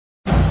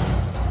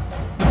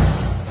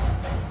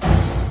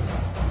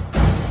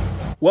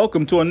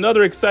Welcome to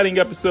another exciting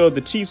episode of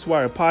the Chiefs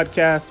Wire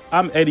podcast.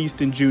 I'm Ed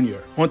Easton Jr.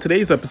 On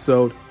today's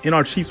episode, in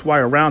our Chiefs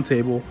Wire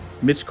roundtable,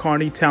 Mitch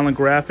Carney, Talon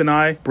Graff, and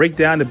I break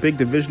down the big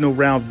divisional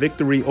round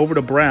victory over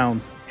the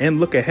Browns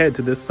and look ahead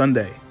to this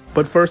Sunday.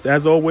 But first,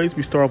 as always,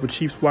 we start off with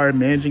Chiefs Wire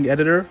managing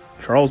editor,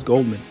 Charles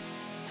Goldman.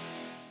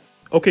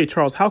 Okay,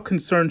 Charles, how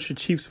concerned should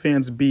Chiefs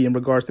fans be in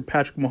regards to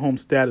Patrick Mahomes'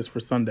 status for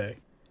Sunday?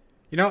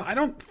 You know, I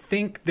don't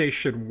think they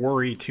should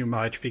worry too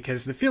much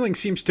because the feeling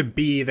seems to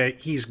be that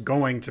he's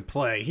going to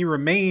play. He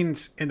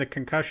remains in the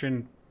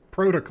concussion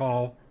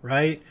protocol,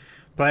 right?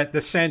 But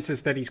the sense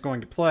is that he's going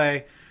to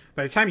play.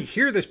 By the time you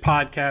hear this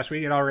podcast,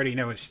 we can already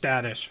know his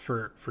status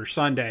for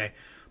Sunday.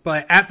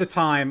 But at the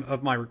time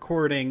of my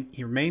recording,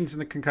 he remains in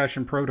the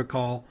concussion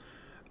protocol.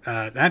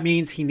 That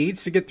means he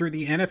needs to get through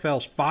the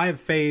NFL's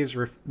 5-phase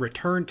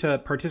return to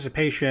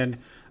participation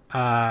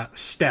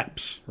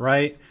steps,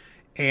 right?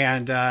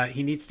 And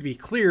he needs to be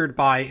cleared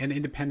by an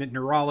independent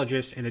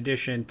neurologist in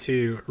addition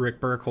to Rick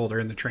Burkholder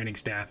and the training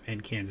staff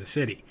in Kansas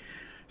City.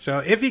 So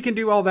if he can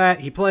do all that,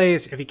 he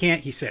plays. If he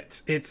can't, he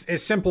sits. It's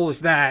as simple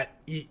as that.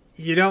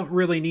 You don't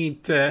really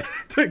need to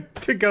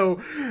go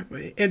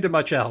into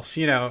much else.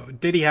 You know,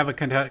 did he have a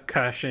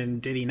concussion?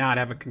 Did he not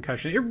have a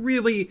concussion? It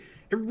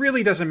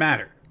really doesn't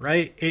matter,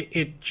 right?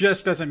 It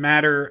just doesn't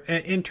matter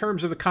in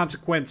terms of the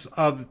consequence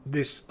of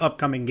this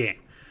upcoming game.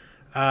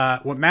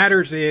 What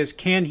matters is,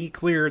 can he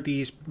clear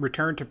these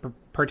return to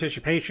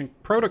participation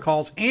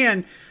protocols?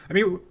 And, I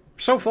mean,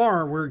 so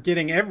far, we're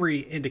getting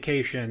every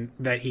indication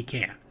that he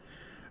can.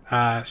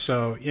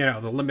 So, you know,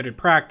 the limited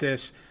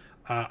practice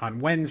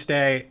on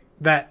Wednesday,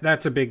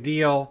 that's a big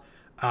deal.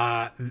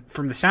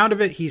 From the sound of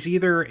it, he's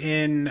either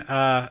in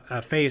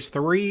phase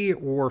 3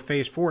 or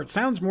phase 4. It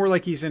sounds more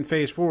like he's in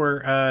phase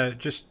 4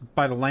 just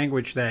by the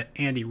language that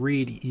Andy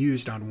Reid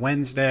used on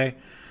Wednesday.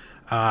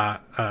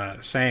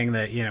 Saying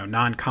that, you know,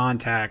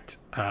 non-contact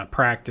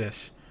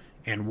practice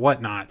and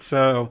whatnot.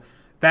 So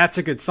that's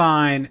a good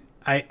sign.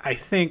 I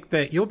think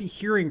that you'll be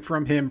hearing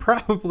from him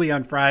probably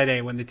on Friday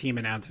when the team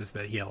announces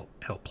that he'll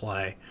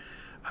play.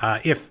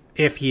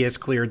 If he has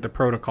cleared the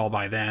protocol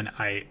by then,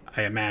 I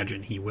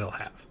imagine he will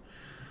have.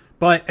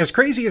 But as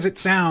crazy as it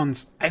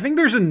sounds, I think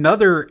there's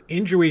another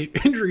injury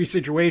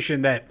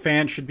situation that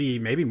fans should be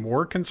maybe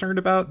more concerned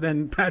about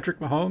than Patrick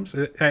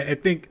Mahomes. I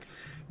think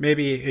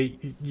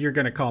maybe you're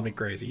going to call me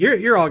crazy.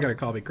 You're all going to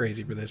call me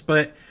crazy for this.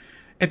 But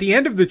at the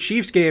end of the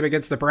Chiefs game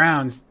against the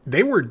Browns,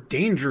 they were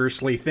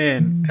dangerously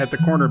thin at the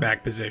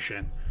cornerback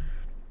position.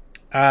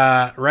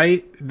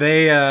 Right?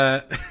 They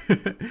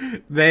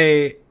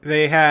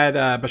they had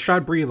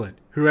Bashaud Breeland,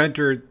 who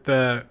entered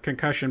the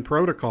concussion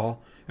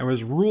protocol and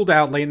was ruled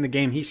out late in the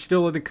game. He's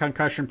still in the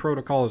concussion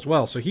protocol as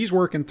well. So he's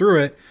working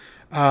through it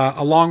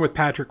along with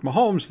Patrick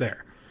Mahomes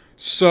there.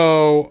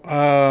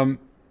 So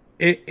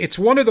it's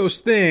one of those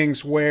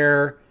things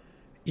where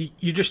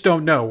you just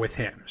don't know with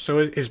him. So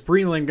is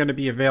Breeland going to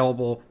be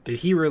available? Did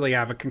he really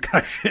have a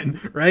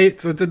concussion, right?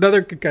 So it's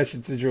another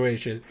concussion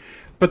situation.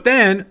 But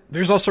then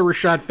there's also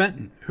Rashad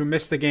Fenton, who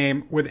missed the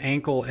game with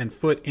ankle and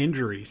foot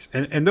injuries.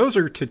 And those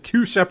are to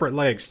 2 separate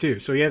legs,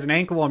 too. So he has an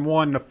ankle on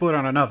one and a foot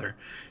on another.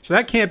 So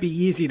that can't be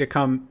easy to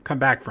come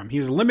back from. He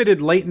was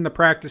limited late in the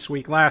practice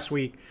week last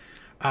week.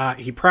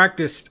 He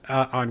practiced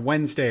on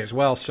Wednesday as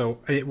well. So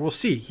we'll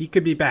see. He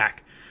could be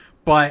back.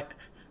 But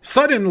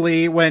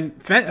suddenly, when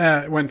Breeland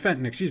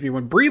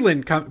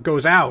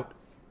goes out,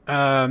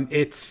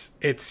 it's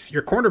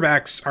your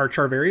cornerbacks are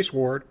Charvarius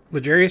Ward,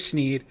 L'Jarius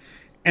Sneed,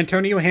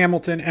 Antonio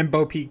Hamilton, and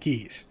Bo Pete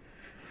Keys.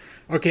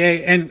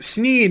 Okay, and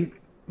Sneed,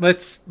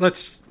 let's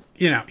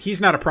he's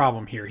not a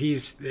problem here.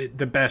 He's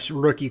the best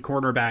rookie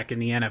cornerback in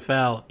the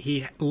NFL.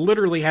 He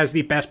literally has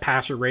the best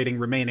passer rating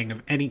remaining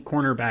of any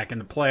cornerback in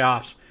the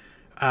playoffs.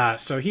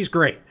 So he's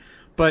great.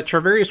 But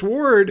Charvarius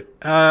Ward,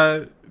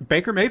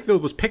 Baker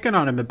Mayfield was picking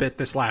on him a bit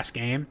this last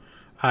game.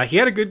 He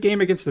had a good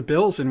game against the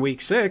Bills in Week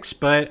 6,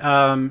 but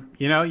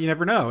you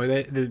never know.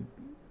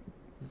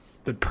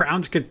 The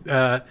Browns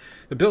the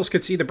Bills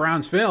could see the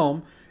Browns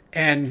film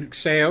and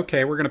say,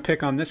 okay, we're going to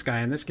pick on this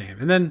guy in this game.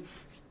 And then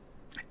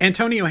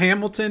Antonio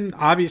Hamilton,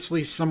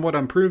 obviously somewhat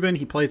unproven.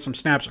 He played some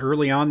snaps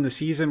early on in the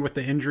season with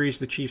the injuries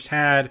the Chiefs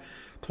had.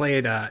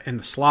 Played in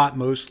the slot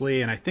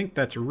mostly, and I think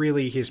that's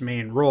really his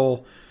main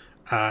role.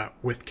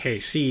 With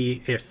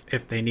KC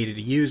if they needed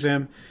to use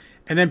him.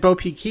 And then Bo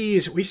Pete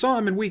Keys, we saw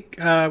him in week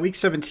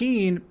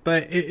 17,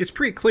 but it's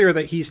pretty clear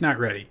that he's not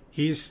ready.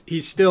 He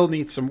still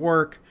needs some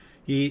work.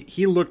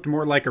 He looked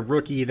more like a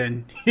rookie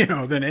than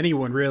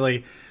anyone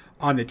really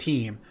on the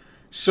team.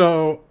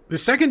 So the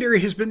secondary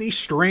has been the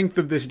strength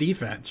of this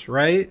defense,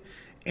 right?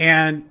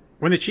 And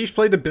when the Chiefs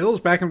played the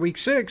Bills back in Week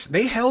 6,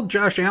 they held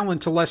Josh Allen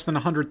to less than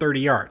 130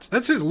 yards.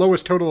 That's his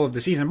lowest total of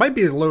the season. It might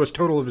be the lowest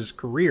total of his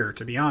career,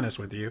 to be honest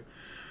with you.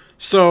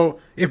 So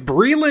if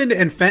Breeland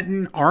and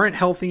Fenton aren't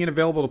healthy and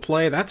available to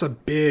play, that's a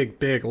big,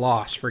 big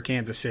loss for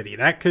Kansas City.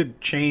 That could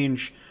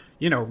change,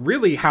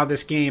 really how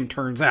this game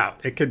turns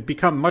out. It could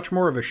become much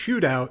more of a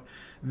shootout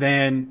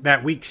than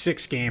that Week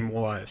 6 game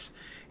was.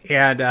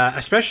 And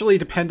especially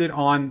dependent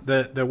on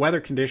the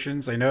weather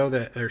conditions. I know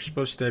that there's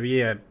supposed to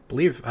be, I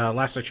believe,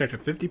 last I checked, a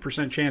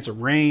 50% chance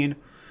of rain.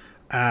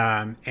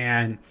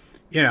 And,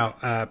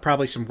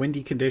 probably some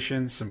windy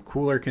conditions, some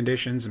cooler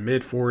conditions,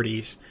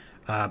 mid-40s.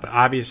 But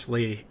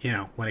obviously,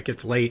 when it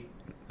gets late,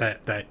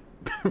 that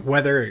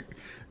weather,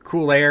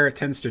 cool air, it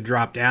tends to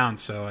drop down.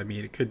 So, I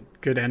mean, it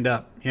could end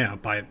up,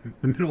 by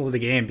the middle of the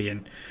game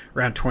being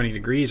around 20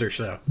 degrees or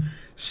so.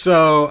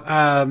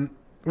 So,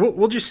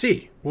 we'll just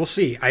see. We'll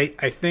see. I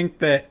think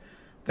that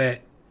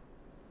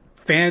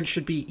fans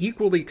should be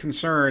equally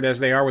concerned as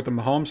they are with the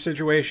Mahomes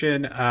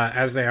situation,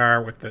 as they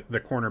are with the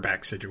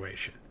cornerback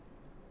situation.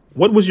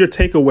 What was your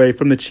takeaway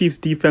from the Chiefs'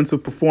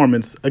 defensive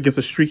performance against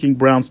a streaking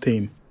Browns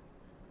team?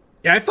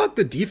 Yeah, I thought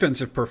the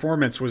defensive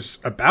performance was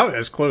about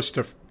as close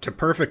to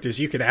perfect as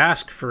you could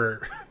ask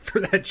for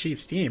that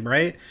Chiefs team,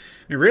 right?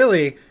 I mean,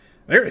 really,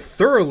 they were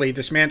thoroughly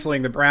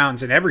dismantling the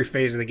Browns in every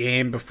phase of the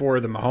game before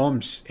the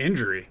Mahomes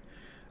injury.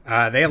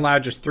 They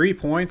allowed just 3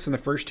 points in the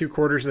first 2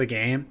 quarters of the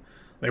game.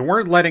 They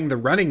weren't letting the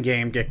running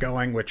game get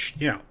going, which,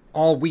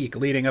 all week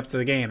leading up to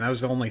the game, that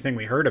was the only thing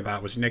we heard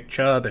about was Nick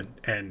Chubb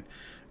and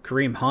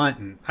Kareem Hunt.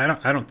 And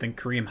I don't think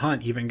Kareem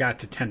Hunt even got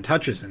to 10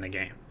 touches in the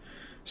game.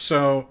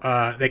 So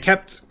they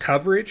kept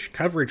coverage.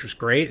 Coverage was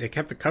great. They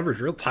kept the coverage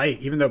real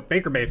tight, even though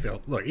Baker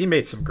Mayfield, look, he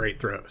made some great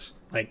throws.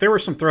 Like, there were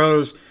some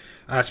throws,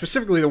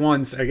 specifically the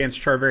ones against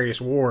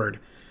Charvarius Ward,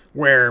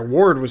 where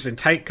Ward was in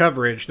tight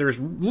coverage. There was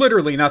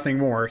literally nothing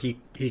more he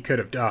could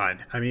have done.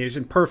 I mean, he was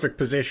in perfect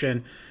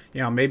position.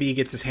 Maybe he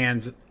gets his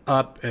hands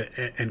up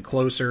and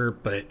closer,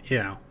 but,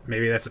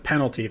 maybe that's a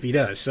penalty if he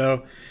does.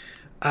 So,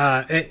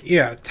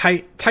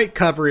 tight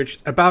coverage,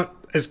 about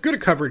as good a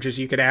coverage as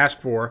you could ask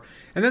for.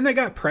 And then they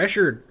got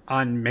pressured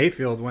on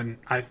Mayfield when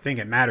I think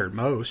it mattered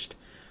most.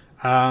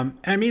 And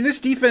I mean, this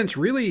defense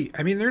really,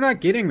 they're not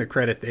getting the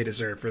credit they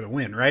deserve for the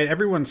win, right?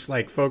 Everyone's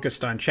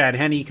focused on Chad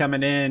Henne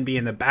coming in,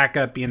 being the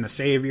backup, being the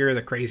savior,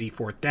 the crazy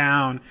 4th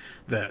down,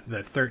 the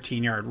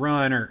 13-yard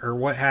run or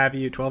what have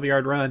you,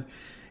 12-yard run.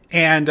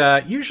 And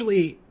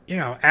usually,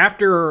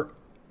 after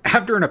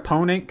an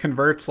opponent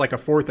converts a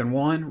 4th and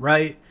 1,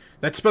 right?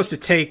 That's supposed to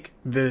take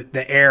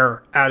the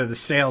air out of the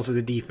sails of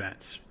the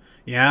defense.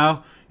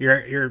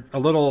 You're a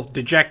little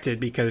dejected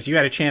because you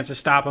had a chance to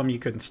stop them, you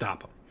couldn't stop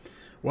them.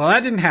 Well,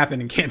 that didn't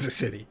happen in Kansas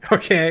City,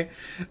 okay?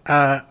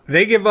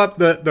 They give up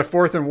the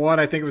 4th and 1.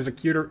 I think it was a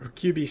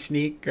QB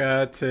sneak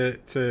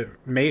to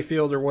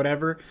Mayfield or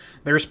whatever.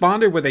 They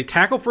responded with a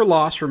tackle for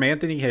loss from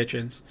Anthony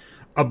Hitchens,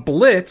 a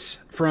blitz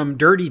from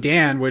Dirty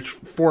Dan, which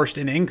forced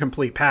an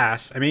incomplete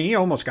pass. I mean, he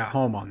almost got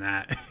home on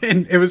that.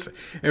 And it was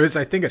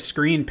I think, a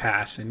screen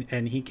pass,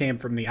 and he came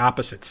from the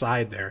opposite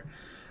side there.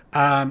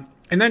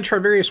 And then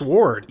Charvarius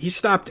Ward, he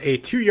stopped a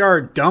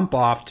 2-yard dump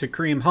off to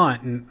Kareem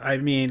Hunt. And I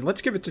mean,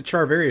 let's give it to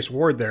Charvarius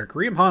Ward there.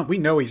 Kareem Hunt, we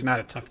know he's not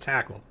a tough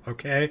tackle,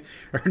 okay?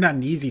 Or not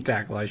an easy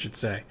tackle, I should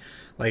say.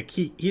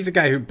 He's a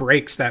guy who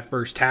breaks that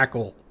first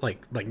tackle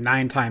like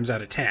 9 times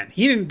out of 10.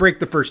 He didn't break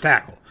the first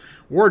tackle.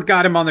 Ward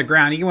got him on the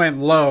ground. He went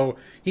low.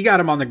 He got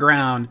him on the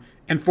ground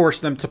and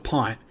forced them to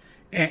punt.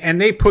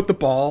 And they put the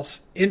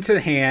balls into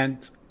the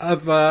hands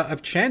of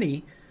Chad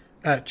Henne.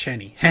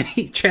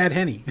 Chad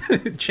Henne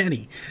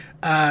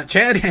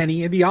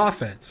in the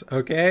offense,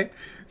 okay?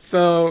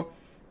 So,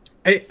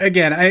 I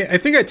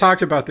think I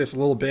talked about this a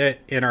little bit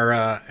in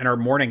our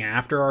morning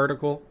after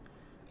article.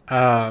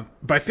 But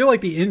I feel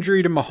like the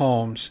injury to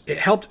Mahomes, it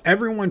helped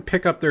everyone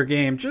pick up their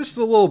game just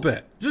a little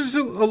bit, just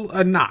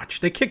a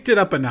notch. They kicked it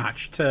up a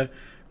notch, to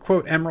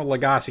quote Emeril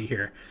Lagasse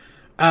here.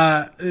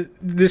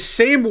 The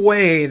same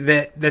way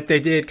that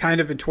they did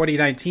kind of in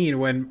 2019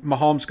 when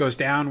Mahomes goes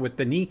down with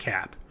the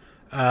kneecap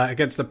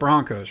against the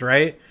Broncos,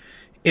 right?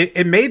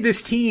 It made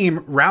this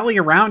team rally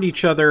around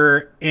each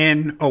other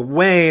in a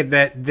way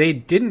that they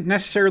didn't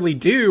necessarily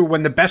do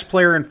when the best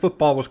player in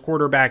football was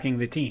quarterbacking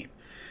the team.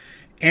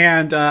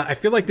 And I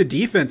feel like the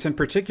defense in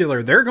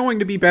particular, they're going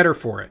to be better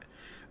for it.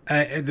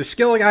 The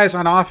skill guys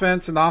on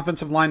offense and the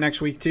offensive line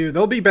next week too,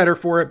 they'll be better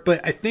for it.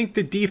 But I think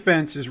the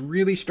defense is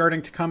really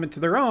starting to come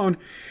into their own.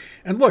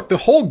 And look, the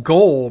whole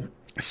goal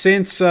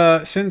since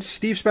Steve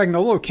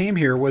Spagnuolo came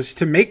here was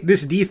to make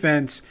this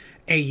defense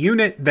a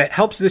unit that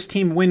helps this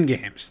team win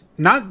games.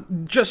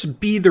 Not just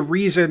be the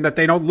reason that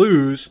they don't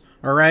lose,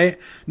 all right?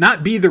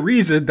 Not be the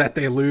reason that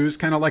they lose,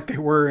 kind of like they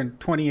were in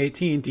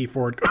 2018, D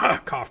Ford,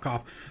 cough,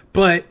 cough.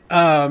 But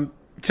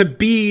to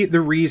be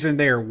the reason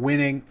they are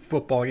winning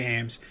football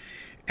games.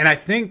 And I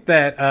think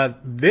that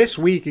this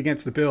week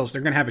against the Bills,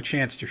 they're going to have a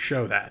chance to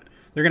show that.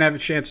 They're going to have a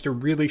chance to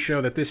really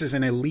show that this is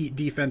an elite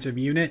defensive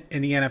unit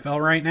in the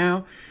NFL right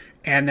now,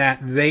 and that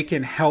they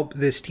can help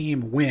this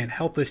team win,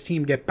 help this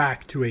team get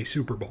back to a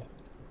Super Bowl.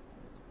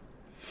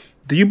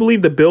 Do you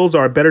believe the Bills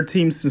are a better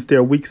team since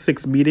their Week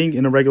 6 meeting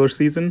in the regular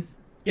season?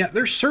 Yeah,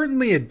 they're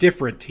certainly a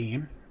different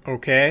team,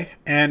 okay?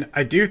 And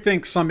I do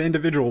think some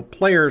individual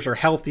players are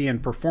healthy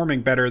and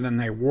performing better than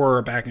they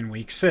were back in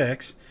Week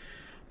 6.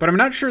 But I'm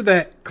not sure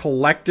that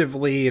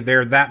collectively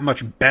they're that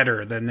much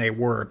better than they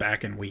were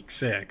back in Week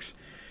 6.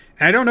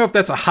 And I don't know if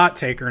that's a hot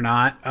take or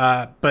not,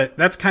 but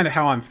that's kind of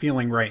how I'm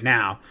feeling right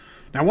now.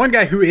 Now, one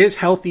guy who is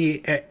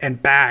healthy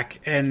and back,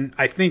 and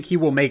I think he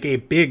will make a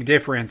big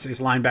difference, is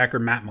linebacker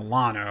Matt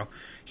Milano.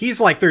 He's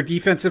like their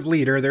defensive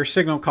leader, their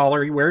signal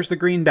caller. He wears the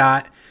green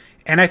dot,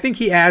 and I think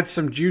he adds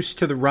some juice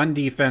to the run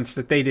defense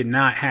that they did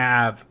not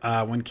have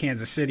when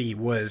Kansas City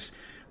was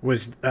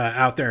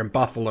out there in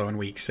Buffalo in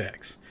Week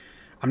 6.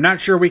 I'm not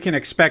sure we can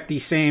expect the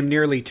same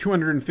nearly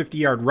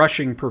 250-yard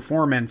rushing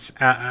performance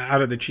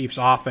out of the Chiefs'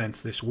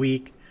 offense this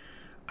week.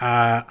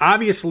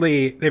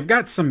 Obviously, they've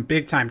got some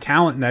big-time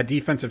talent in that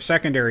defensive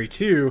secondary,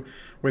 too,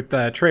 with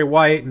Trey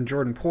White and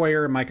Jordan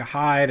Poyer and Micah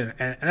Hyde,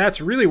 and that's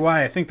really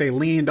why I think they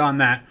leaned on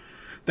that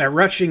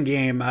rushing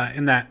game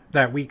in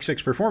that Week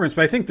 6 performance.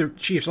 But I think the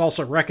Chiefs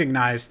also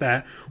recognize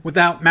that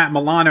without Matt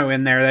Milano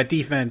in there, that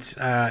defense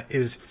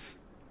is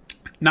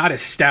not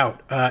as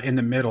stout in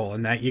the middle,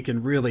 and that you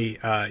could really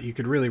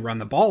run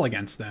the ball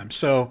against them.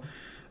 So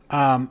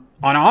on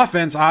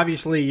offense,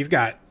 obviously, you've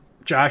got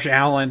Josh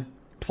Allen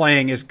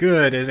playing as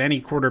good as any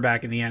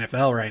quarterback in the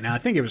NFL right now. I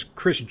think it was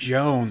Chris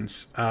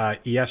Jones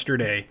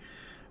yesterday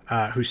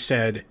who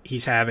said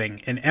he's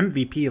having an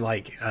MVP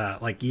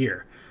like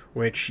year,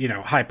 which,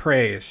 high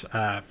praise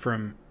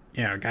from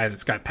a guy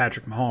that's got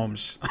Patrick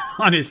Mahomes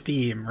on his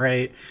team,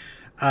 right?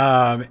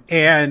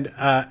 And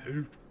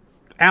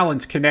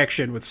Allen's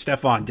connection with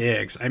Stephon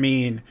Diggs. I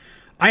mean,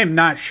 I am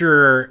not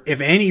sure if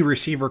any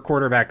receiver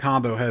quarterback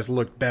combo has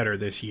looked better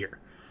this year.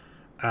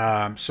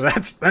 So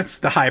that's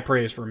the high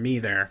praise for me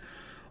there.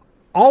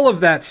 All of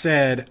that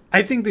said,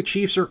 I think the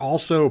Chiefs are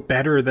also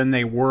better than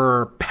they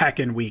were back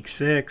in Week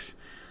 6.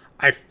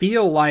 I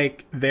feel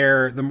like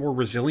they're the more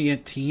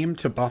resilient team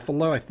to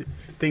Buffalo. I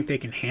think they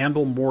can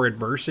handle more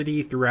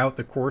adversity throughout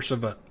the course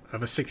of a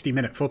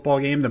 60-minute football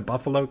game than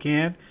Buffalo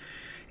can.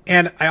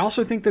 And I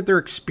also think that their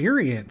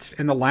experience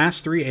in the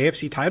last 3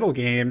 AFC title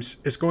games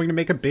is going to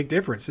make a big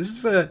difference.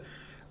 This is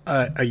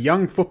a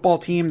young football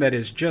team that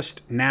is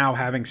just now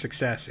having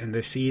success in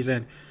this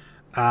season.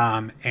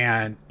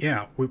 And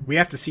we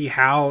have to see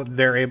how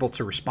they're able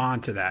to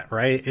respond to that,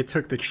 right? It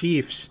took the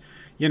Chiefs,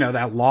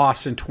 that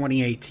loss in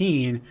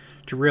 2018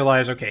 to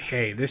realize, okay,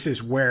 hey, this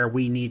is where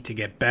we need to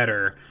get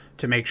better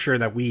to make sure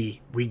that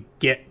we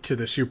get to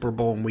the Super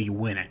Bowl and we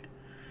win it.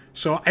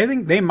 So I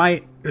think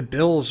the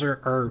Bills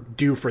are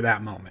due for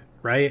that moment,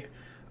 right?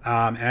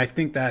 And I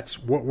think that's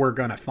what we're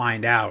going to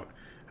find out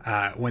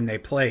when they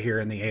play here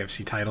in the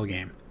AFC title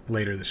game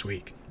later this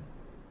week.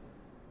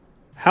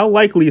 How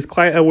likely is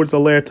Clyde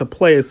Edwards-Helaire to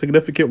play a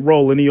significant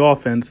role in the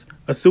offense,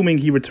 assuming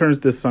he returns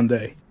this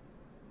Sunday?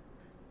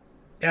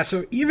 Yeah,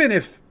 so even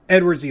if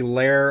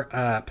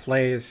Edwards-Helaire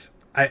plays,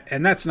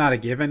 and that's not a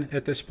given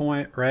at this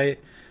point, right?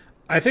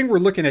 I think we're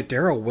looking at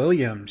Darrell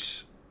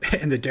Williams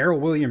and the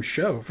Darrell Williams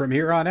show from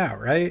here on out,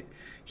 right?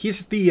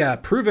 He's the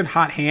proven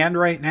hot hand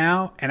right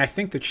now, and I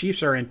think the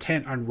Chiefs are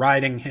intent on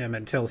riding him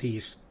until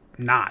he's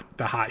not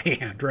the hot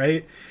hand,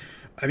 right?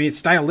 I mean,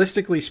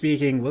 stylistically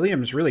speaking,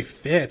 Williams really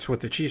fits what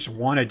the Chiefs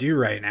want to do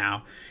right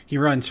now. He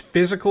runs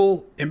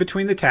physical in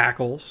between the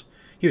tackles.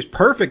 He was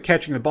perfect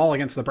catching the ball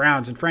against the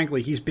Browns, and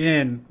frankly, he's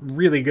been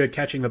really good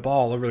catching the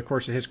ball over the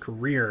course of his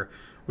career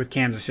with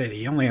Kansas City.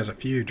 He only has a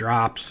few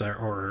drops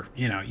or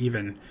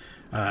even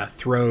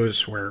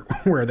throws where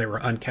they were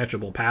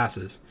uncatchable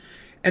passes.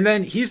 And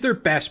then he's their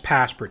best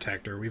pass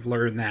protector. We've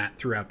learned that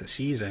throughout the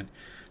season.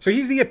 So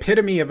he's the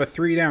epitome of a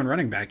 3-down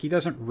running back. He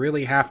doesn't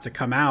really have to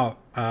come out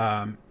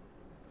and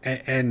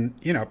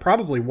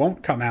probably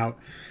won't come out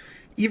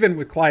even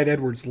with Clyde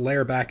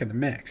Edwards-Helaire back in the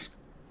mix.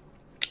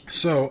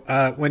 So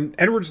when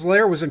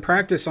Edwards-Helaire was in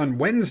practice on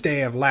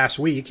Wednesday of last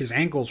week, his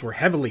ankles were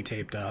heavily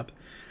taped up,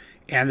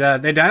 and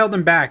they dialed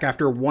him back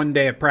after 1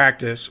 day of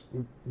practice.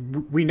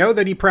 We know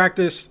that he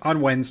practiced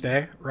on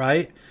Wednesday,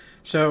 right?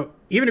 So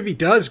even if he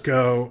does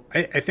go,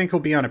 I think he'll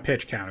be on a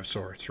pitch count of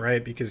sorts,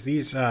 right? Because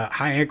these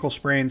high ankle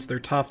sprains, they're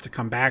tough to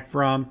come back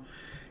from,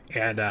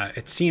 and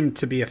it seemed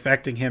to be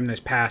affecting him this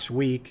past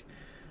week.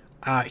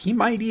 He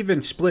might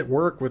even split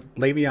work with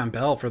Le'Veon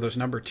Bell for those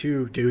number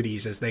 2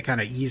 duties as they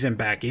kind of ease him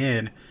back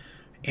in,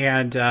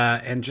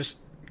 and just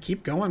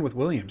keep going with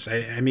Williams.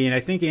 I mean, I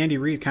think Andy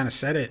Reid kind of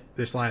said it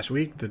this last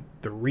week.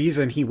 The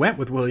reason he went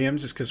with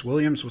Williams is because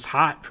Williams was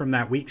hot from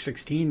that Week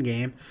 16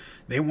 game.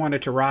 They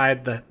wanted to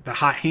ride the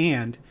hot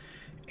hand,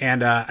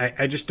 and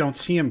I just don't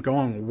see him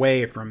going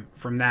away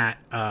from that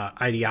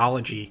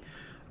ideology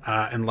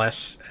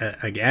unless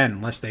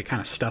they kind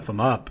of stuff him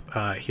up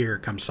here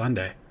come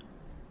Sunday.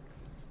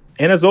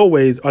 And as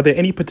always, are there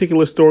any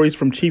particular stories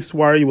from Chiefs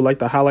Wire you would like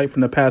to highlight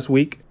from the past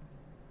week?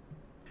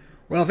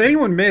 Well, if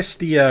anyone missed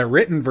the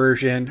written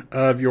version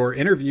of your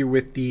interview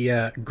with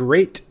the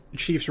great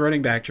Chiefs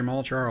running back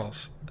Jamal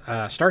Charles,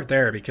 start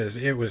there because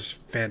it was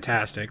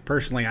fantastic.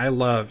 Personally, I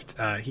loved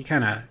he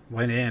kind of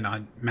went in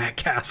on Matt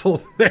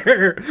Castle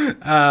there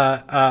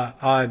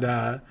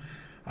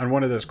on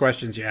one of those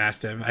questions you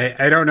asked him.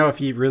 I don't know if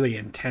he really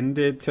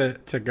intended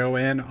to go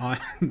in on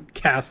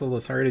Castle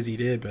as hard as he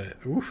did, but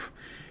oof.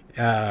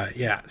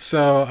 Yeah.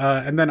 So,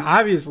 and then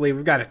obviously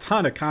we've got a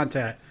ton of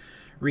content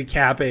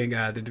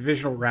recapping the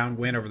divisional round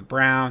win over the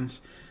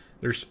Browns,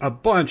 There's a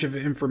bunch of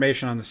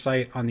information on the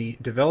site on the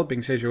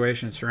developing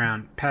situation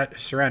surrounding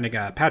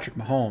Patrick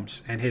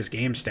Mahomes and his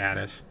game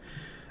status.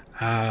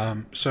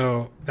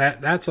 So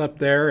that's up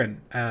there, and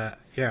I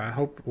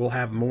hope we'll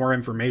have more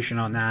information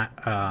on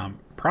that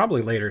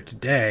probably later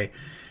today.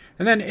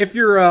 And then if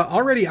you're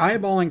already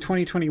eyeballing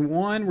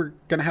 2021, we're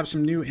going to have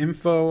some new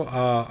info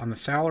on the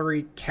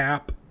salary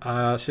cap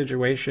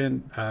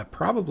situation,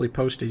 probably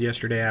posted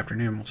yesterday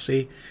afternoon. We'll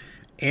see.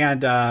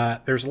 And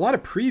there's a lot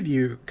of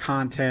preview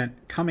content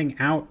coming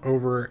out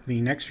over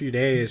the next few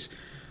days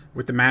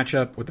with the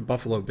matchup with the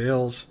Buffalo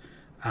Bills.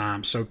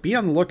 So be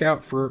on the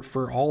lookout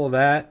for all of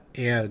that.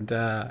 And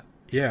are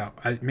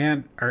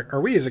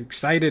we as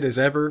excited as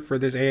ever for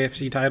this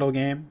AFC title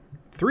game?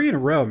 3 in a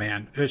row,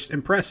 man. Just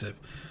impressive.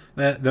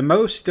 The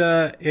most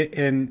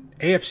in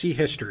AFC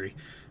history,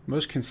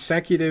 most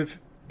consecutive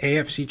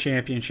AFC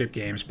Championship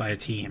games by a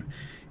team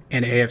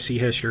in AFC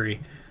history.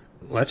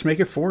 Let's make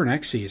it 4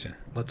 next season.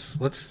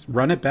 Let's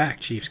run it back,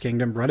 Chiefs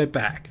Kingdom. Run it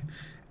back.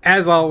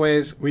 As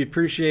always, we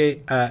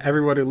appreciate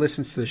everyone who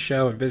listens to the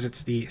show and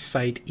visits the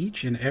site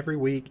each and every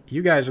week.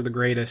 You guys are the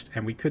greatest,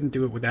 and we couldn't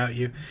do it without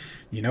you.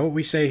 You know what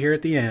we say here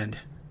at the end.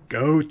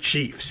 Go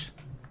Chiefs!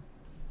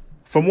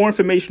 For more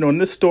information on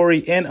this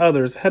story and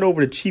others, head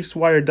over to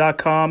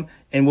ChiefsWire.com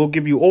and we'll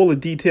give you all the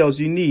details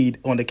you need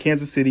on the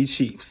Kansas City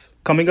Chiefs.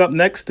 Coming up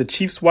next, the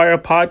Chiefs Wire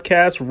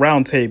Podcast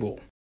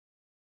Roundtable.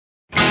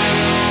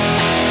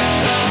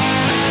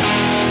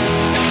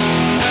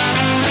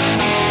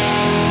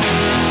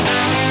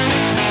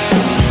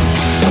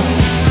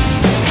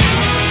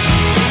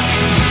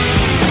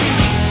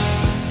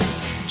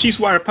 Chiefs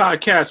Wire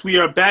Podcast. We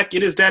are back.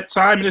 It is that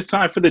time. It is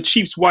time for the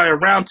Chiefs Wire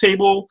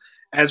Roundtable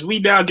as we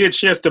now get a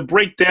chance to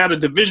break down a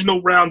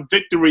divisional round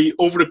victory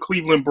over the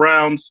Cleveland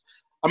Browns.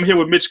 I'm here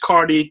with Mitch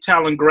Carney,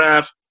 Talon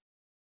Graff.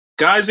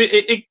 Guys,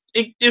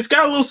 it's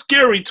got a little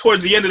scary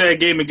towards the end of that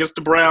game against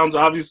the Browns,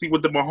 obviously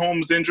with the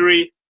Mahomes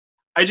injury.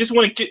 I just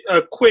want to get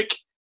your quick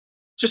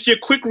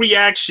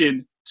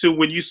reaction to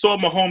when you saw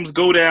Mahomes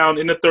go down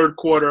in the third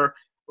quarter.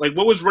 Like,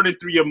 what was running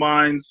through your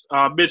minds?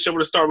 Mitch, I'm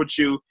going to start with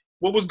you.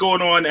 What was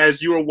going on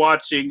as you were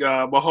watching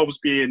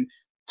Mahomes being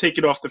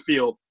taken off the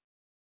field?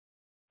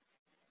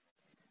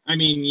 I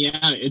mean,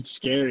 yeah, it's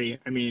scary.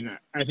 I mean,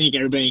 I think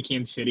everybody in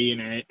Kansas City,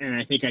 and I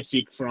think I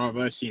speak for all of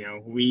us,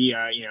 we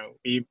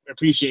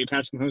appreciate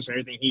Patrick Mahomes for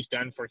everything he's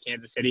done for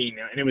Kansas City,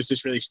 and it was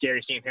just really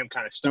scary seeing him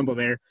kind of stumble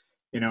there.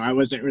 I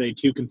wasn't really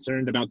too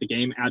concerned about the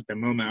game at the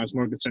moment. I was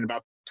more concerned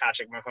about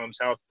Patrick Mahomes'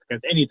 health,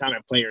 because anytime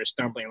a player is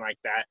stumbling like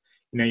that,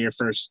 your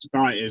first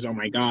thought is, oh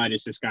my God,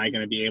 is this guy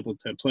going to be able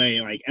to play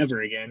like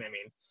ever again? I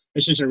mean,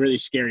 it's just a really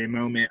scary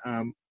moment.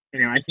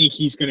 I think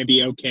he's going to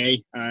be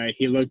okay.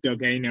 He looked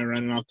okay,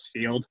 running off the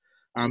field.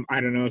 I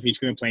don't know if he's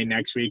going to play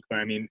next week, but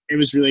I mean, it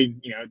was really,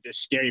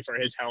 just scary for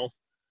his health.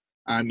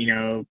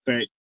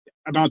 But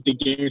about the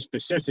game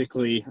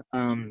specifically,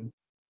 I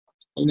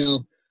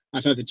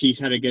thought the Chiefs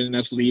had a good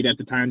enough lead at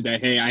the time that,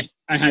 hey, I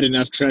had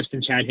enough trust in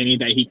Chad Henne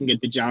that he can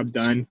get the job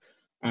done.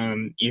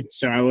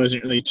 So I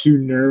wasn't really too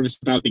nervous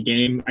about the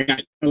game. I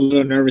got a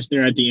little nervous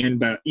there at the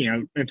end, but,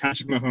 when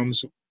Patrick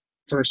Mahomes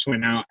first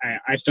went out,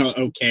 I felt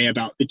okay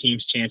about the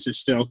team's chances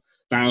still,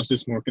 but I was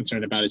just more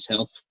concerned about his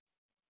health.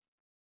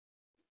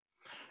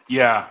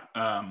 Yeah.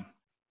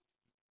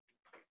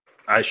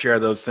 I share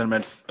those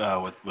sentiments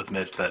with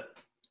Mitch that,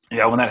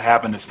 when that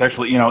happened,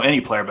 especially,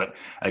 any player, but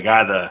a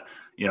guy that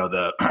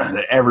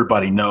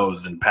everybody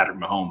knows in Patrick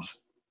Mahomes,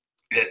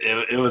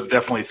 it was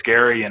definitely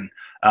scary. And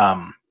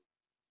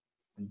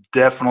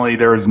definitely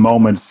there was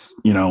moments,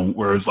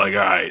 where it was like, all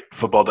right,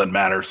 football doesn't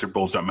matter. Super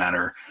Bowls don't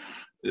matter.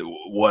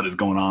 What is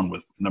going on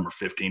with number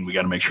 15? We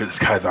got to make sure this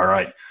guy's all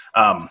right.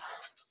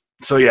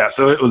 So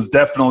it was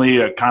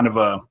definitely a kind of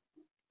a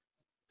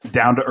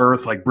down to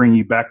earth, like bring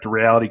you back to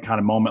reality kind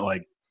of moment,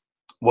 like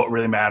what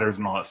really matters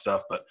and all that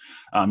stuff. But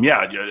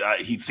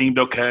he seemed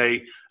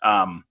okay.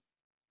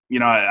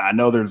 I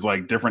know there's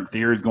like different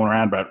theories going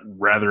around about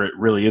whether it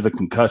really is a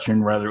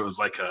concussion, whether it was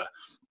like a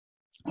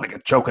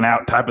choking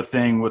out type of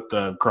thing with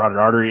the carotid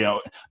artery.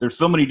 There's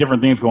so many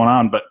different things going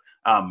on, but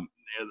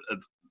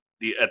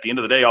at the end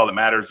of the day, all that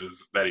matters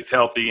is that he's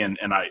healthy. And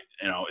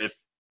if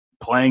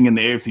playing in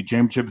the AFC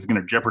Championship is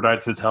going to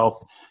jeopardize his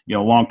health,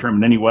 long term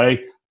in any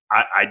way,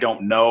 I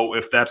don't know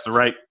if that's the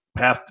right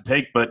path to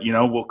take, but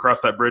we'll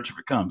cross that bridge if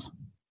it comes.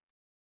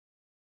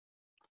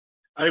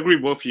 I agree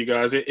with both of you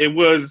guys. It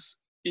was,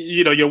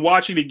 you're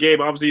watching the game.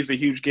 Obviously, it's a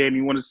huge game.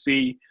 You want to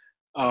see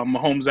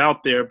Mahomes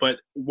out there, but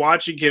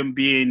watching him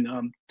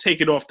being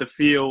taken off the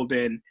field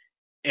and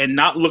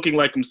not looking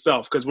like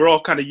himself, because we're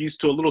all kind of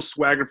used to a little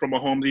swagger from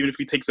Mahomes. Even if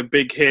he takes a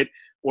big hit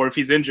or if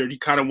he's injured, he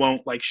kind of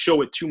won't like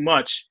show it too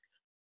much.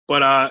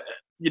 But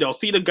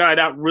see the guy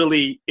not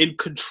really in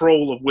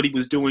control of what he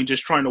was doing,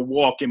 just trying to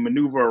walk and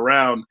maneuver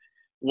around,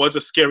 was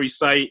a scary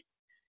sight.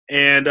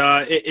 And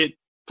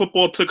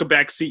football took a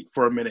back seat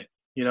for a minute.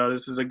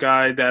 This is a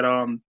guy that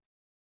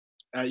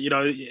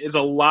is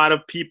a lot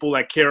of people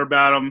that care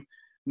about him,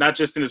 not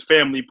just in his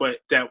family, but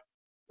that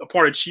a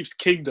part of Chiefs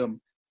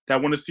Kingdom that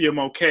want to see him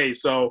okay.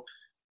 So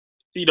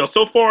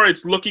so far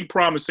it's looking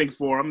promising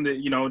for him,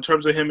 in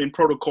terms of him in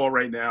protocol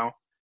right now.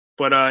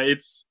 But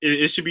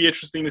it should be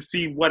interesting to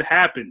see what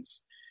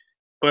happens.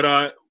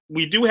 But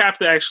we do have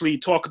to actually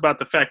talk about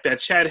the fact that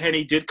Chad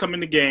Henne did come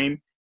in the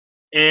game,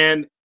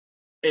 and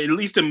at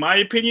least in my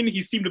opinion,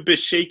 he seemed a bit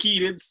shaky. He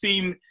didn't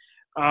seem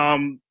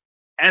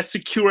as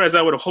secure as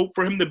I would have hoped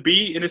for him to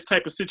be in this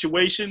type of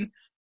situation.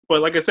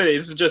 But like I said,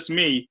 this is just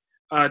me.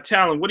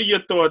 Talon, what are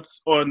your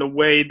thoughts on the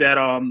way that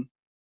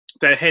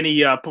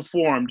Henne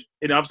performed?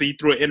 And obviously he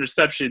threw an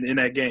interception in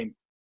that game.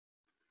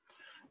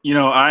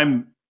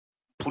 I'm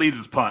pleased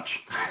as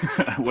punch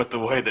with the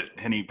way that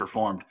Henne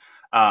performed.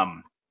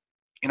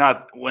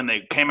 When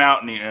they came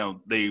out and,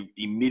 they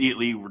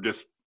immediately were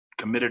just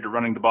committed to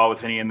running the ball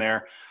with Henne in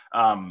there.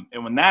 And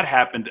when that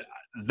happened,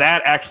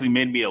 that actually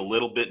made me a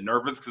little bit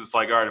nervous because it's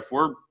like, all right, if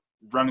we're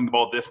running the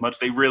ball this much,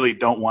 they really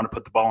don't want to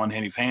put the ball in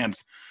Henne's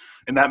hands.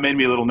 And that made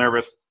me a little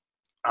nervous.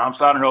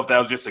 So I don't know if that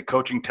was just a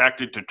coaching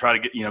tactic to try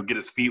to get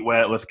his feet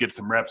wet. Let's get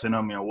some reps in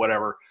him,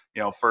 whatever.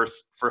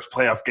 First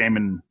playoff game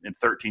in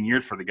 13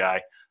 years for the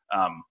guy.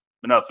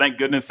 But no, thank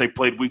goodness they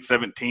played week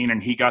 17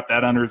 and he got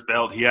that under his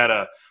belt. He had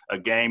a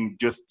game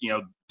just,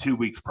 2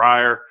 weeks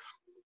prior.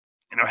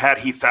 Had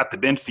he sat the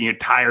bench the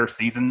entire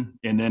season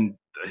and then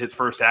his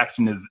first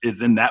action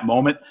is in that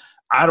moment,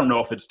 I don't know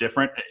if it's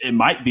different. It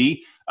might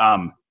be.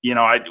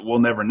 We'll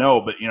never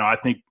know. But, I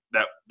think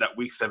that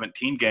week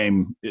 17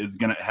 game is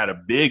had a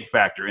big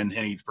factor in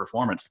Henne's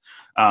performance.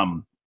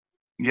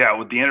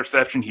 With the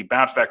interception, he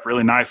bounced back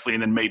really nicely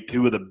and then made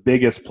two of the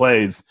biggest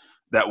plays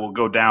that will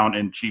go down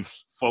in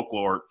Chiefs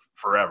folklore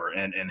forever.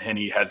 And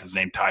Henne has his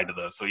name tied to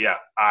those. So, yeah,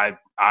 I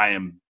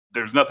am –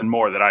 there's nothing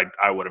more that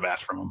I would have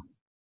asked from him.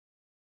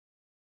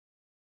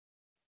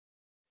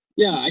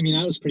 Yeah,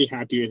 I was pretty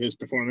happy with his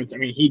performance.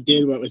 He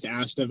did what was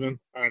asked of him.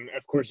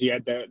 Of course, he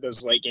had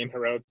those late-game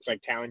heroics,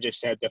 like Talon just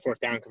said, the fourth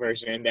down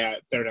conversion and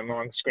that third and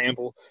long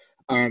scramble.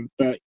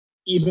 But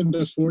even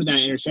before that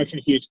interception,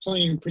 he was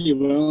playing pretty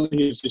well.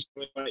 He was just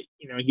doing what,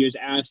 he was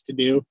asked to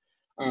do.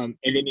 And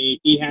then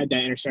he had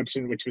that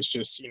interception, which was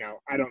just,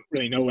 I don't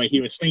really know what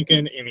he was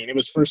thinking. It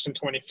was 1st and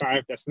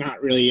 25. That's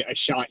not really a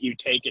shot you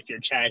take if you're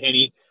Chad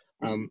Henne.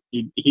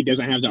 He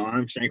doesn't have the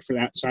arm strength for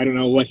that. So I don't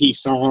know what he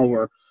saw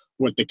or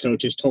what the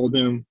coaches told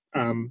him.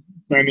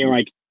 But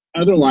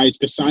otherwise,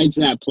 besides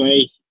that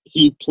play,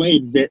 he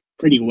played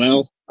pretty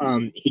well.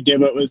 He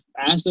did what was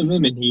asked of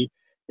him, and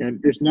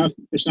there's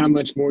not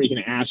much more you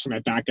can ask from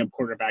a backup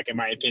quarterback, in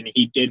my opinion.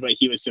 He did what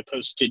he was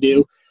supposed to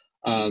do.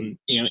 And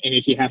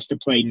if he has to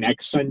play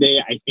next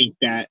Sunday, I think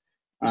that,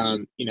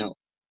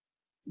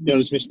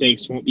 those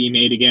mistakes won't be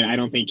made again. I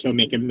don't think he'll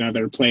make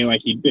another play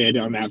like he did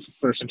on that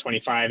 1st and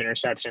 25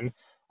 interception.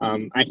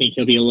 I think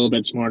he'll be a little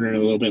bit smarter and a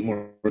little bit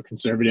more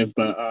conservative,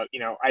 but,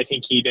 I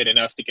think he did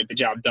enough to get the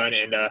job done,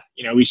 and,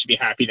 we should be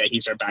happy that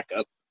he's our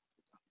backup.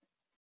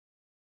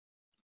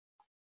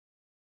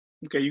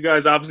 Okay, you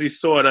guys obviously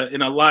saw it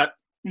in a lot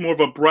more of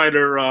a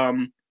brighter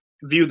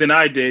view than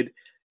I did.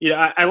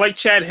 I like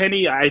Chad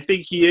Henne. I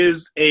think he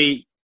is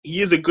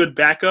a good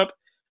backup,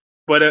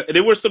 but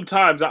there were some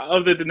times,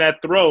 other than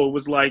that throw, it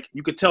was like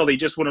you could tell they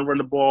just want to run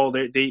the ball.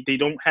 They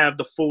don't have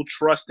the full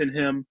trust in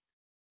him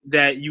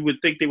that you would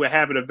think they would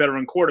have in a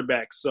veteran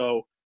quarterback.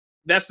 So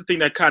that's the thing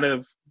that kind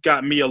of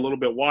got me a little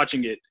bit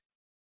watching it.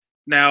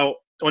 Now,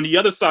 on the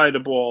other side of the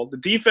ball, the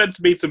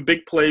defense made some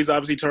big plays.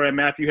 Obviously, Tyrann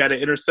Mathieu had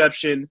an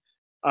interception.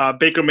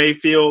 Baker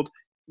Mayfield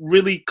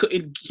really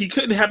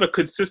couldn't have a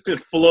consistent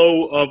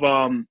flow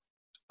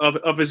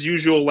of his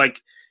usual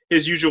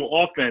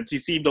offense. He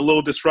seemed a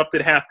little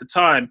disrupted half the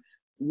time.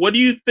 What do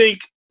you think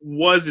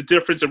was the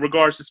difference in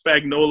regards to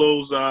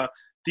Spagnuolo's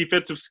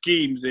defensive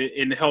schemes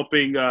in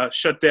helping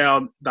shut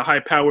down the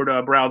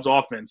high-powered Browns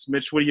offense?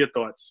 Mitch, what are your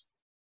thoughts?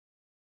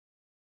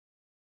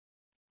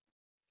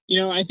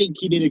 I think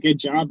he did a good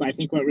job. I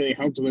think what really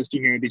helped was,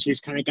 the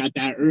Chiefs kind of got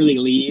that early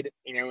lead,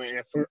 and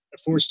it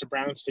forced the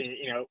Browns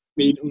to,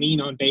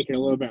 lean on Baker a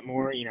little bit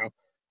more.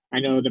 I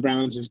know the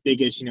Browns'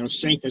 biggest,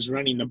 strength is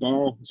running the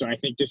ball. So I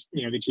think just,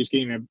 the Chiefs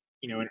getting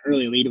an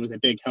early lead was a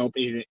big help.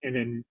 And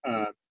then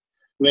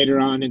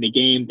later on in the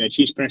game, the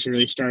Chiefs' pressure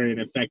really started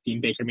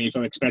affecting Baker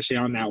Mayfield, especially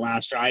on that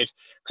last drive.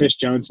 Chris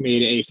Jones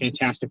made a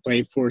fantastic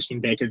play, forcing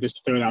Baker just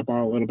to throw that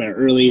ball a little bit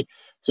early.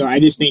 So I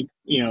just think,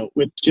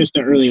 with just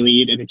the early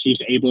lead and the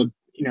Chiefs able,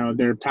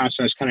 their pass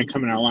rush kind of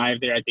coming alive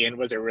there at the end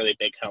was a really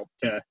big help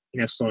to,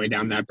 slowing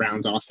down that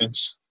Browns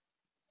offense.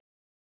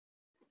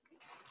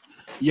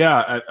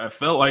 Yeah, I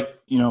felt like,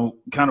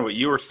 kind of what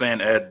you were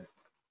saying, Ed,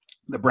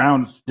 the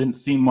Browns didn't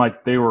seem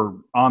like they were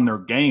on their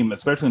game,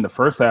 especially in the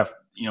first half.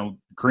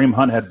 Kareem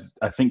Hunt had,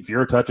 I think,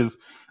 0 touches.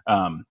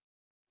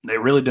 They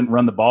really didn't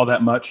run the ball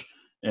that much,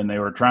 and they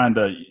were trying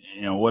to,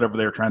 whatever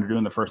they were trying to do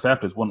in the first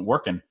half just wasn't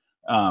working.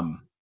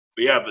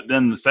 But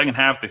then the second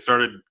half they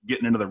started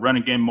getting into the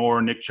running game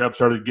more. Nick Chubb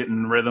started getting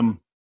in rhythm.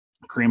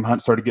 Kareem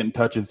Hunt started getting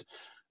touches.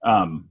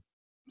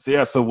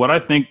 So what I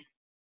think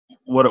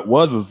what it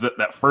was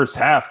that first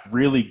half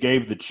really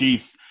gave the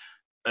Chiefs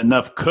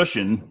enough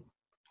cushion,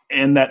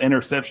 and that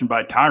interception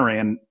by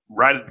Tyrann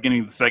right at the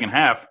beginning of the second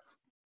half.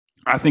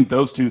 I think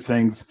those two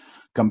things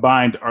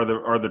combined are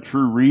the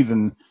true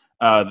reason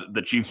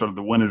the Chiefs are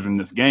the winners in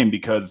this game,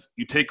 because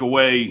you take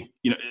away,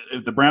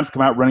 if the Browns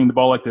come out running the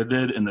ball like they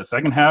did in the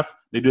second half,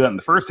 they do that in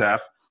the first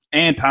half,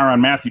 and Tyrann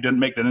Mathieu didn't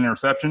make that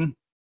interception,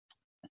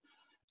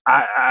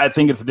 I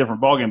think it's a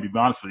different ballgame, to be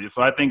honest with you.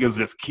 So I think it was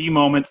just key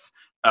moments,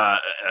 a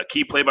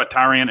key play by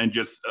Tyrann, and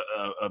just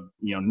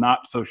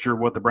not so sure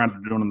what the Browns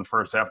were doing in the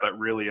first half that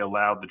really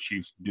allowed the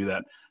Chiefs to do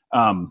that.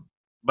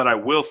 But I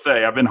will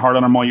say, I've been hard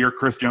on him all year.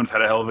 Chris Jones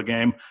had a hell of a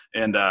game,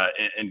 and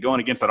going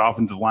against that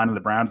offensive line of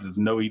the Browns is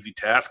no easy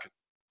task.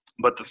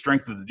 But the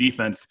strength of the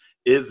defense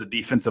is the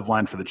defensive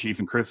line for the Chiefs,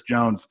 and Chris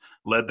Jones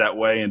led that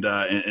way, and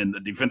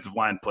the defensive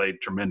line played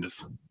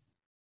tremendous.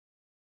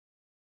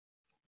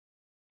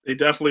 They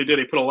definitely did.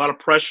 They put a lot of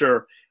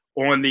pressure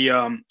on the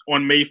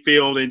on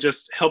Mayfield and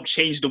just helped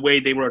change the way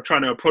they were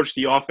trying to approach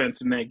the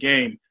offense in that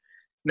game.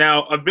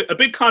 Now, a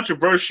big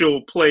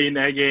controversial play in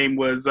that game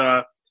was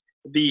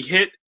the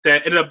hit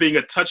that ended up being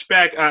a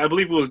touchback. I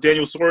believe it was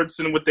Daniel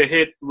Sorensen with the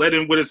hit, led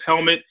in with his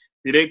helmet.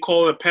 They didn't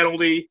call it a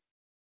penalty.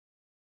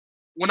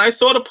 When I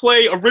saw the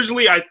play,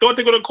 originally I thought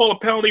they were going to call a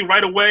penalty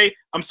right away.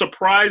 I'm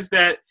surprised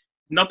that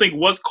nothing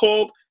was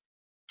called.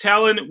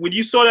 Talon, when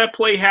you saw that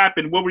play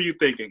happen, what were you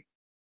thinking?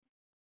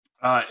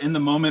 In the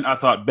moment, I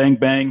thought bang,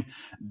 bang.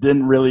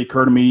 Didn't really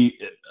occur to me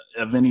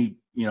of any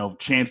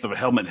chance of a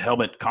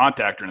helmet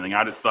contact or anything.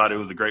 I just thought it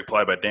was a great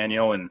play by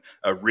Daniel and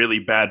a really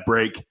bad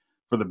break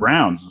for the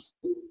Browns.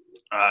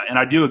 And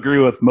I do agree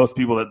with most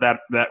people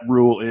that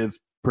rule is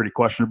pretty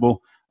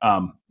questionable,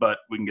 but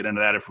we can get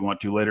into that if we want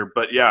to later.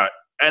 But, yeah,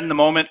 in the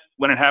moment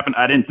when it happened,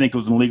 I didn't think it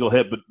was an illegal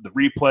hit, but the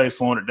replay,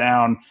 slowing it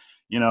down,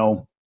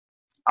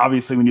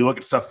 obviously when you look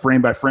at stuff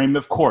frame by frame,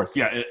 of course,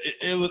 yeah,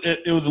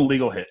 it was an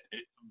illegal hit.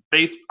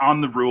 Based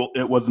on the rule,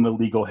 it was an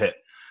illegal hit.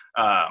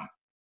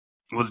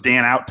 Was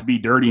Dan out to be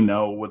dirty?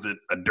 No. Was it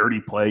a dirty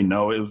play?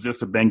 No. It was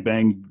just a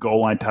bang-bang goal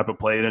line type of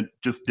play, and it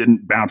just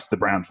didn't bounce the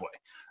Browns' way.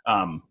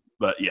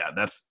 But, yeah,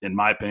 that's, in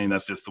my opinion,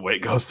 that's just the way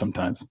it goes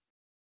sometimes.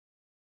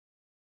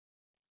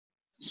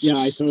 Yeah,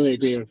 I totally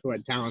agree with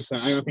what Talon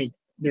said. I don't think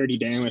Dirty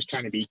Dan was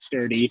trying to be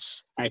dirty.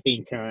 I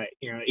think,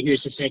 he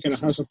was just making a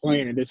hustle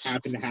play, and it just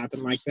happened to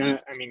happen like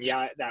that. I mean,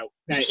 yeah, that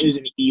is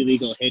an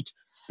illegal hit,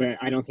 but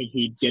I don't think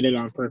he did it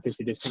on purpose.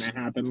 It just kind of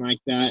happened like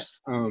that.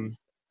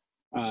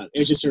 It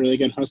was just a really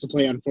good hustle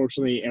play.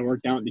 Unfortunately, it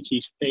worked out in the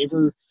Chiefs'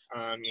 favor.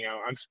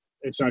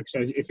 It sucks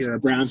if you're a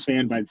Browns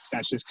fan, but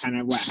that's just kind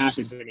of what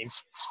happens. I mean,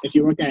 if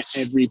you look at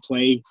every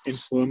play in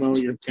slow-mo,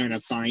 you're going to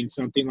find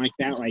something like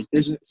that. Like,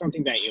 there's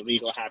something that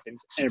illegal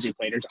happens every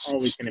play. There's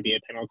always going to be a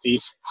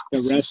penalty. The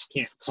refs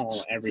can't call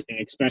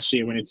everything,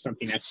 especially when it's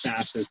something as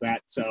fast as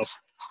that. So,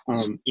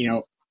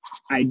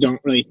 I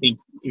don't really think,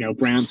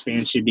 Browns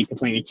fans should be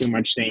complaining too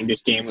much, saying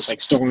this game was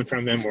stolen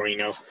from them, or,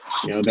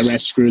 the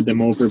refs screwed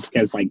them over,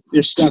 because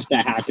there's stuff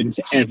that happens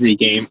every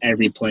game,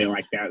 every play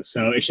like that.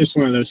 So it's just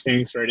one of those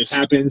things where it just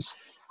happens,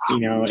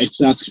 it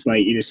sucks,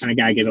 but you just kind of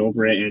got to get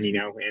over it and,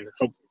 and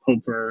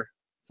hope for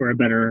a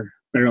better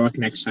luck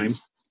next time.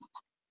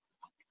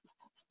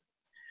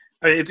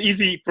 I mean, it's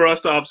easy for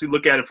us to obviously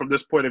look at it from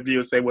this point of view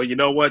and say, well, you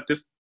know what,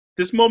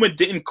 this moment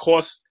didn't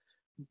cost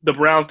the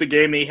Browns the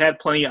game. They had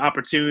plenty of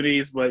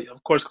opportunities, but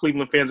of course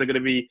Cleveland fans are going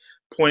to be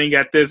pointing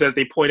at this as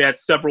they point at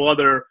several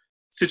other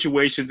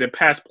situations in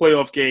past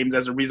playoff games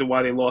as a reason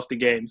why they lost the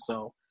game.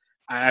 So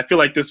I feel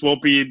like this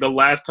won't be the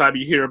last time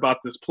you hear about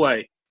this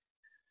play.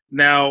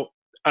 Now,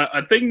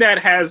 a thing that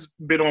has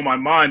been on my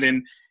mind,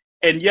 and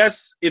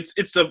yes,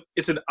 it's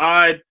an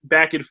odd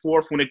back and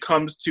forth when it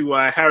comes to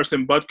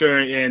Harrison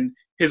Butker and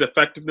his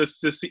effectiveness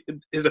this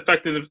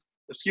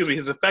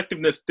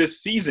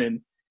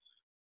season.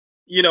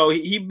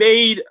 He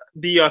made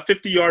the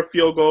 50-yard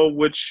field goal,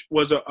 which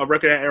was a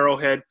record at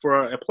Arrowhead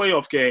for a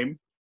playoff game,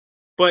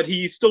 but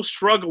he's still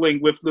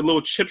struggling with the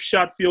little chip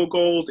shot field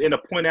goals and a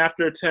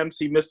point-after attempts.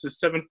 He missed his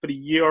 7th for the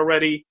year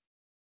already.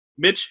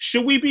 Mitch,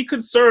 should we be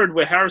concerned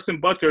with Harrison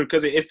Butker?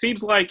 Because it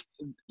seems like,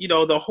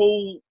 the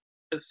whole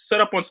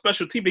setup on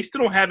special team, they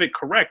still don't have it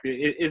correct.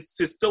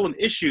 It's still an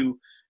issue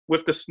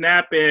with the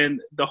snap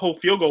and the whole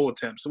field goal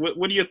attempts. So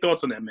what are your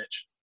thoughts on that,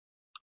 Mitch?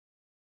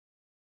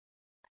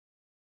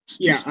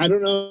 Yeah, I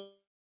don't know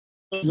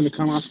if I'm going to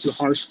come off too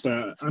harsh,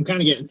 but I'm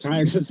kind of getting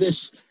tired of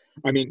this.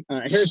 I mean,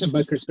 Harrison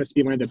Butker is supposed to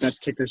be one of the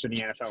best kickers in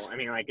the NFL. I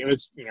mean, it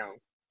was,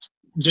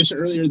 just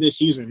earlier this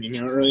season,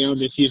 early on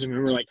this season, we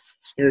were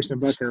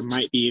Harrison Butker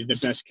might be the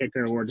best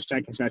kicker or the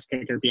second best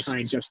kicker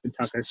behind Justin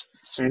Tucker.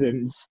 And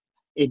then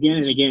again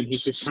and again,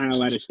 he's just kind of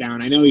let us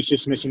down. I know he's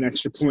just missing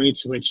extra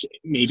points, which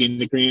maybe in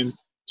the grand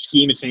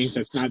scheme of things,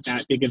 that's not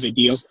that big of a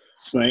deal.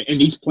 But in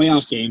these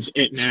playoff games,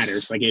 it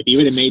matters. If he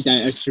would have made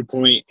that extra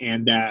point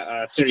and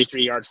that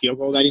 33-yard field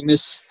goal that he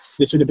missed,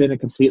 this would have been a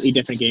completely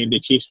different game. The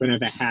Chiefs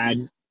wouldn't have had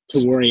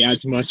to worry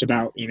as much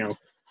about,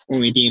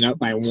 only being up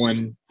by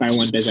one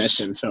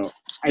possession. So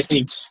I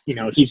think,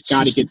 he's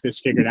got to get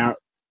this figured out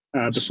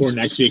before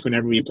next week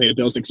whenever we play the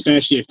Bills,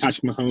 especially if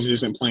Patrick Mahomes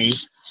isn't playing,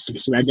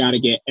 because we got to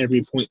get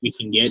every point we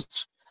can get.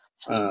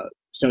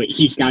 So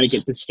he's got to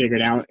get this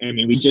figured out. I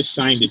mean, we just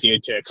signed the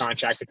dude to a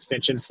contract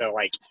extension, so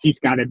he's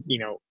got to,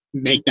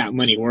 make that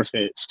money worth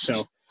it.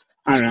 So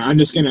I don't know. I'm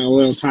just getting a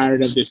little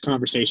tired of this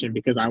conversation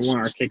because I want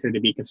our kicker to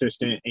be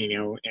consistent,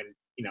 and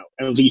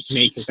at least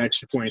make his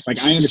extra points. Like,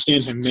 I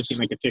understand him missing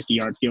like a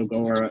 50-yard field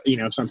goal or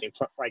something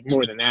like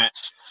more than that,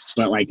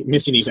 but like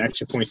missing these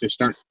extra points is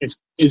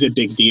a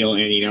big deal,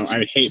 and I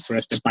would hate for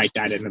us to bite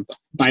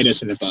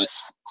us in the butt.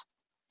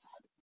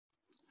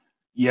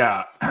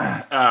 Yeah,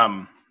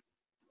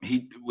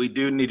 we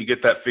do need to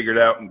get that figured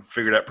out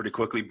pretty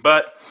quickly.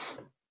 But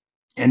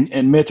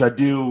and Mitch, I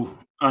do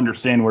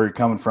understand where you're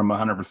coming from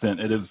 100%.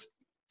 It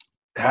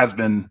has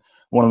been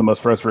one of the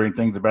most frustrating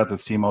things about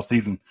this team all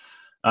season.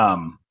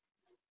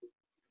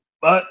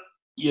 But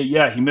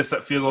yeah, he missed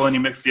that field goal and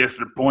he missed the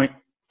extra point.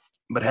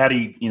 But had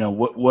he,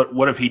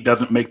 what if he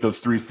doesn't make those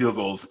 3 field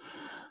goals?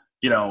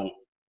 You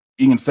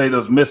can say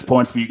those missed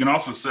points, but you can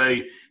also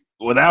say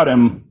without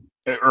him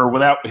or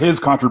without his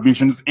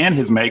contributions and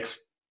his makes,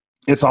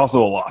 it's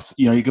also a loss.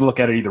 You can look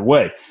at it either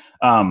way.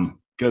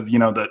 Because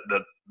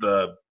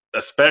the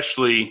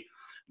especially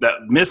that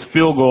missed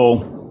field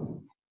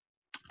goal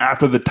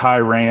after the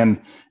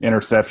Tyrann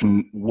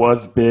interception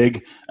was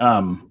big.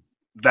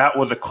 That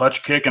was a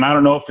clutch kick, and I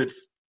don't know if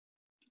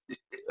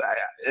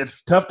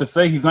it's tough to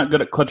say he's not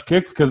good at clutch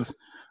kicks because,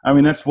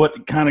 that's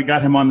what kind of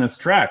got him on this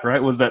track,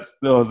 right? Was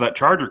that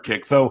Charger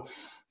kick. So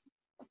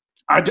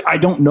I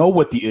don't know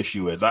what the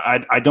issue is.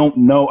 I don't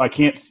know. I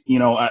can't,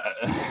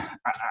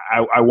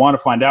 I want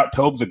to find out.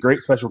 Tobe's a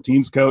great special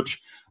teams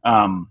coach.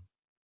 And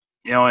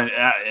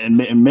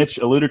Mitch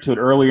alluded to it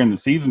earlier in the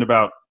season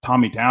about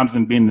Tommy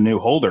Townsend being the new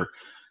holder.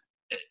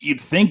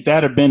 You'd think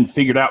that had been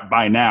figured out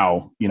by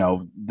now,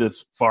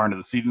 this far into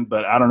the season,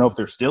 but I don't know if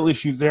there's still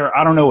issues there.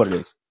 I don't know what it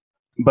is,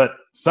 but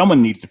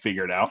someone needs to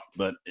figure it out,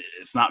 but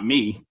it's not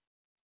me.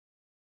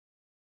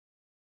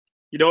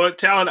 You know what,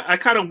 Talon? I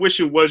kind of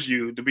wish it was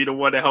you to be the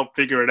one to help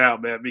figure it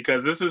out, man,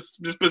 because this is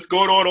just been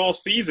going on all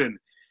season.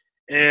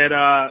 And,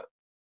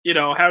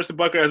 Harrison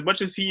Butker, as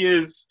much as he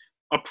is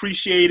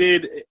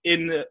appreciated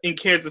in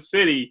Kansas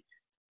City,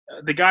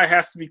 the guy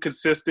has to be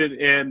consistent,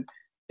 and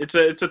it's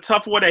a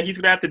tough one that he's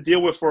going to have to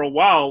deal with for a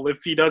while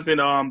if he doesn't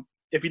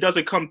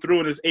come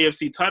through in his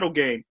AFC title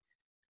game.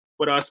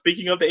 But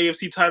speaking of the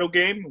AFC title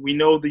game, we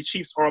know the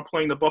Chiefs are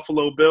playing the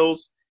Buffalo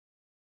Bills.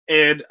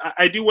 And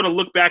I do want to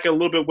look back at a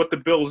little bit what the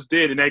Bills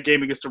did in that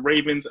game against the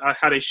Ravens,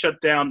 how they shut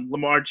down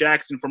Lamar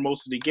Jackson for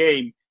most of the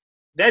game.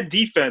 That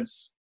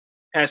defense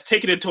has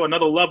taken it to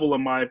another level,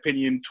 in my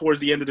opinion,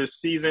 towards the end of this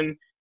season.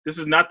 This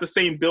is not the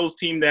same Bills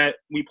team that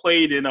we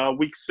played in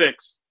Week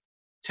 6.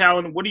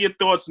 Talon, what are your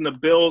thoughts on the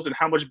Bills and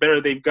how much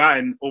better they've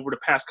gotten over the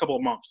past couple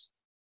of months?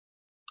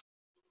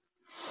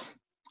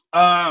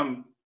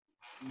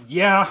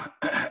 Yeah,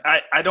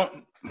 I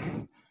don't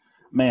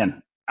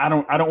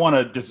want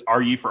to just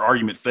argue for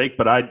argument's sake,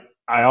 but I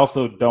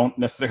also don't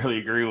necessarily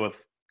agree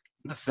with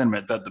the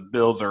sentiment that the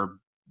Bills are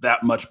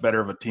that much better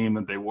of a team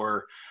than they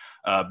were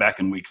back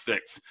in Week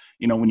 6.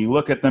 When you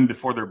look at them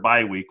before their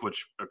bye week,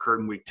 which occurred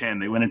in Week 10,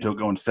 they went into it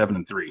going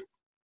 7-3.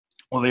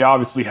 Well, they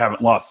obviously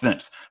haven't lost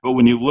since. But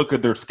when you look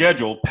at their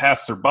schedule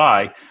past their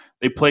bye,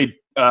 they played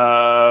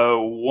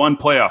one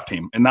playoff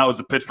team, and that was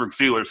the Pittsburgh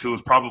Steelers, who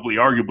was probably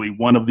arguably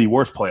one of the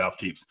worst playoff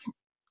teams.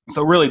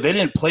 So really, they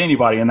didn't play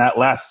anybody in that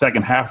last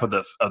second half of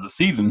the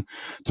season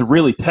to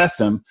really test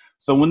them.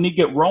 So when you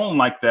get rolling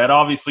like that,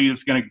 obviously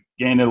it's going to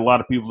gain a lot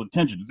of people's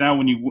attention. Now,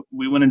 when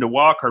we went into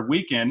wildcard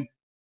weekend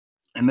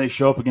and they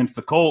show up against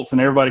the Colts,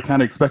 and everybody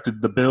kind of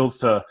expected the Bills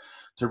to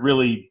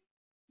really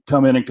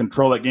come in and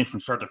control that game from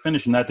start to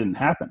finish, and that didn't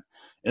happen.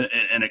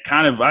 And it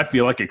kind of, I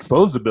feel like,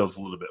 exposed the Bills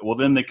a little bit. Well,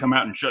 then they come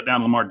out and shut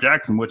down Lamar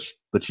Jackson, which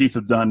the Chiefs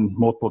have done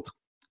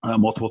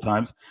multiple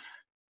times.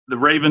 The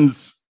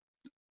Ravens,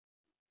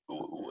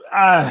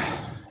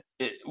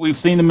 we've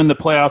seen them in the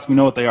playoffs. We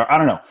know what they are. I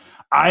don't know.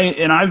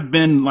 I've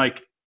been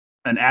like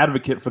an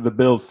advocate for the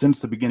Bills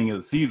since the beginning of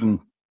the season,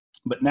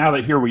 but now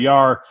that here we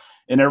are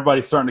and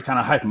everybody's starting to kind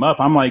of hype them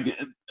up, I'm like,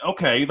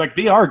 okay, like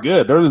they are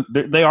good.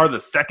 They are the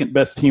second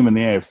best team in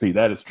the AFC.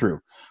 That is true,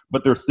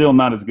 but they're still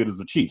not as good as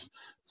the Chiefs.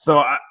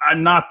 So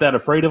I'm not that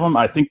afraid of them.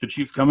 I think the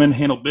Chiefs come in,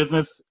 handle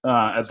business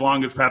as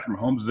long as Patrick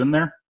Mahomes is in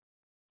there.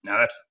 Now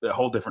that's a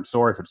whole different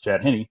story if it's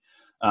Chad Henne.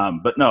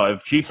 But no,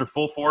 if Chiefs are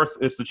full force,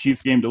 it's the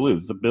Chiefs' game to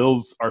lose. The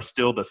Bills are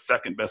still the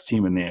second best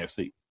team in the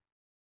AFC.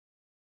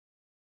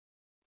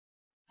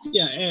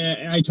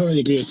 Yeah, I totally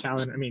agree with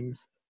Talon. I mean,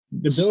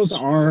 the Bills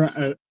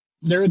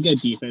they're a good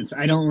defense.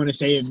 I don't want to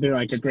say they're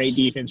like a great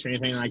defense or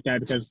anything like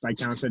that because, like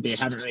Talon said, they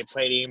haven't really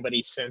played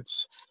anybody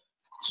since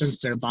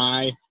their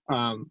bye.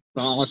 But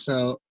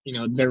also,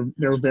 they're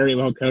very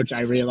well coached.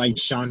 I really like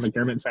Sean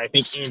McDermott, so I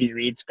think Andy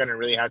Reid's going to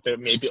really have to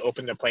maybe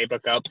open the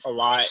playbook up a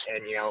lot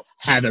and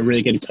have a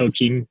really good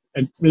coaching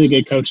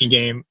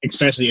game,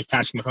 especially if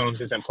Patrick Mahomes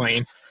isn't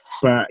playing.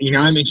 But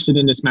I'm interested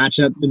in this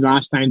matchup. The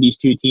last time these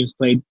two teams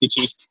played, the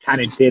Chiefs kind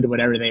of did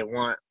whatever they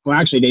want. Well,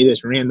 actually, they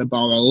just ran the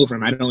ball all over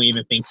them. I don't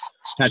even think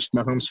Patrick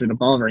Mahomes threw the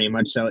ball very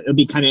much. So it'll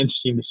be kind of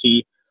interesting to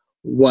see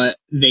what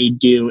they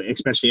do,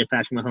 especially if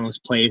Patrick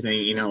Mahomes plays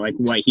and, like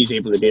what he's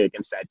able to do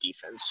against that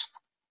defense.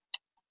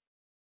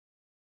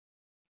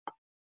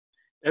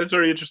 It's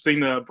very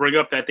interesting to bring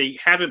up that they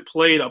haven't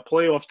played a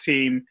playoff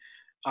team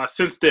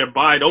since their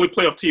bye. The only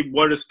playoff team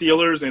were the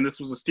Steelers, and this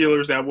was the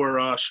Steelers that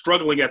were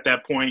struggling at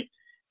that point.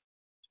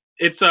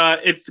 It's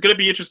going to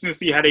be interesting to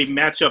see how they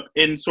match up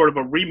in sort of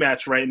a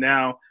rematch right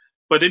now.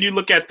 But then you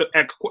look at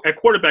at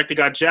quarterback, they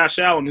got Josh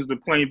Allen, who's been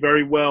playing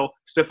very well.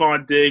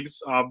 Stephon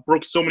Diggs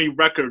broke so many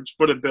records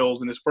for the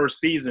Bills in his first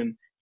season.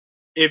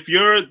 If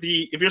you're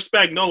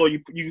Spagnuolo,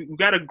 you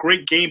got a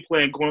great game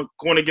plan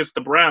going against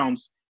the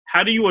Browns.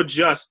 How do you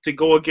adjust to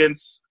go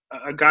against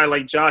a guy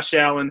like Josh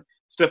Allen,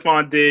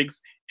 Stephon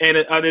Diggs, and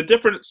the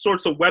different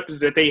sorts of weapons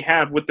that they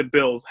have with the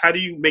Bills? How do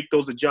you make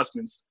those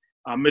adjustments?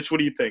 Mitch, what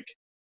do you think?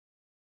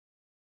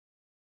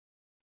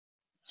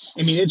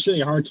 I mean, it's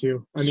really hard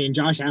to. I mean,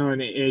 Josh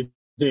Allen is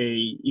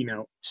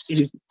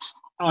he's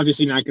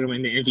obviously not going to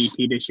win the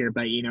MVP this year,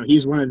 but,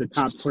 he's one of the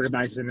top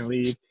quarterbacks in the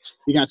league.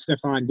 You got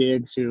Stephon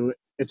Diggs, who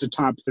is a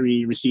top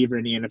 3 receiver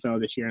in the NFL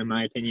this year, in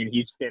my opinion.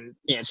 He's been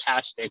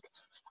fantastic.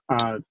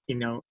 I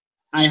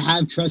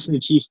have trust in the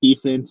Chiefs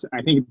defense.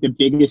 I think the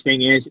biggest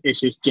thing is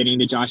just getting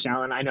to Josh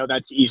Allen. I know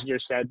that's easier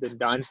said than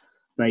done,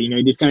 but,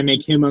 you just got to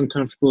make him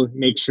uncomfortable,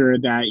 make sure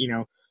that,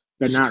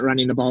 they're not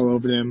running the ball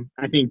over them.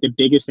 I think the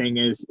biggest thing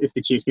is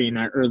the Chiefs getting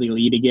that early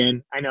lead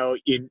again. I know,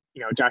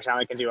 Josh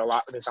Allen can do a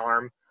lot with his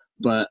arm,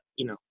 but,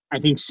 I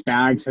think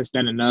Spags has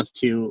done enough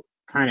to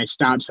kind of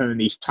stop some of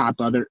these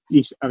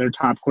other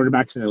top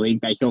quarterbacks in the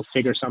league that he'll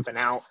figure something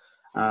out.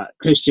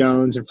 Chris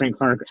Jones and Frank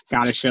Clark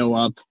got to show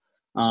up.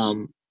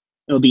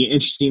 It'll be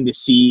interesting to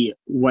see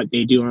what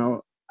they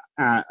do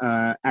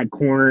at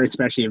corner,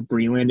 especially if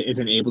Breland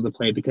isn't able to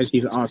play because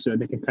he's also in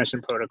the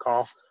concussion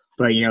protocol.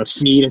 But,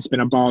 Snead has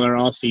been a baller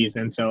all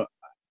season. So,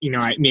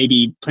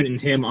 maybe putting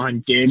him on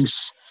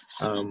Diggs,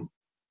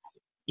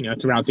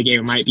 throughout the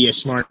game might be a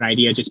smart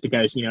idea just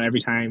because,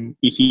 every time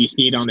you see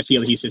Snead on the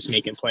field, he's just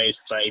making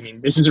plays. But,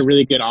 this is a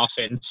really good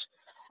offense.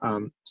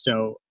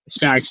 So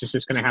Spags is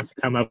just going to have to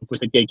come up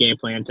with a good game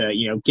plan to,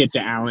 get to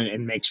Allen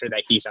and make sure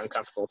that he's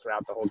uncomfortable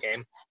throughout the whole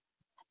game.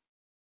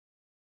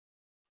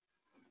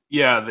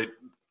 Yeah,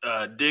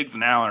 Diggs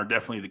and Allen are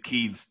definitely the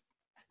keys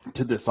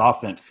to this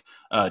offense.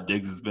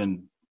 Diggs has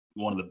been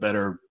one of the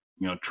better,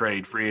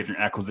 trade free agent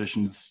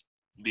acquisitions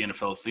the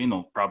NFL has seen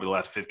in probably the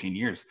last 15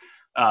 years.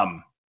 But,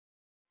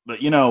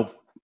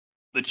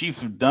 the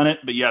Chiefs have done it.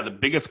 But, yeah, the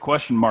biggest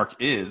question mark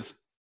is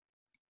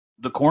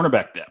the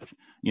cornerback depth.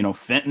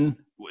 Fenton,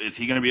 is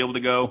he going to be able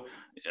to go?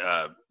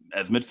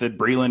 As Mitch said,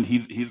 Breland,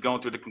 he's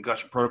going through the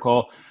concussion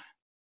protocol.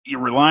 You're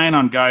relying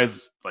on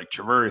guys like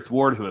Charvarius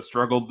Ward, who has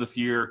struggled this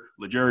year,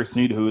 L'Jarius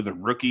Sneed, who is a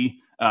rookie.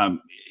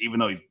 Even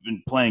though he's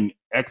been playing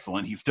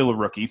excellent, he's still a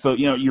rookie. So,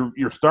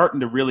 you're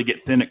starting to really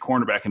get thin at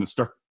cornerback, and it's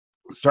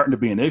starting to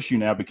be an issue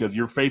now because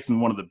you're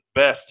facing one of the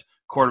best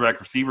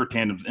quarterback-receiver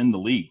tandems in the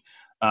league.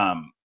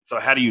 So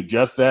how do you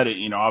adjust that?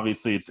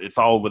 Obviously it's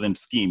all within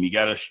scheme.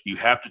 You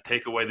have to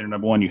take away their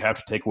number one. You have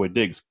to take away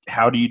Diggs.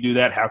 How do you do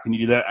that? How can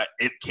you do that?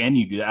 Can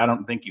you do that? I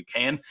don't think you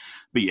can,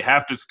 but you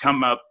have to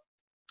come up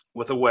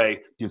with a way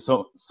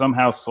to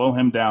somehow slow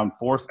him down,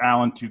 force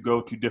Allen to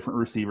go to different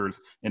receivers,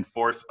 and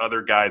force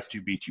other guys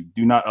to beat you.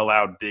 Do not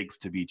allow Diggs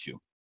to beat you.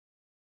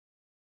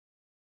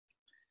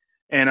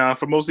 And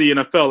for most of the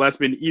NFL, that's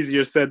been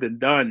easier said than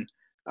done.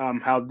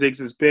 How Diggs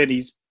has been,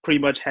 he's pretty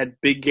much had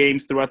big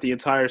games throughout the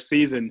entire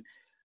season.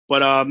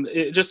 But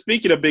just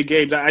speaking of big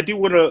games, I do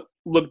want to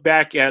look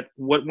back at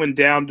what went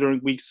down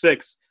during Week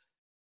 6.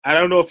 I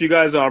don't know if you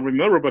guys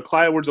remember, but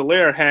Clyde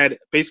Edwards-Helaire had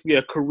basically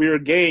a career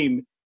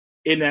game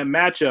in that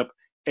matchup,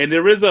 and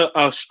there is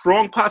a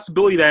strong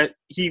possibility that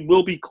he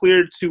will be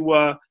cleared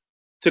to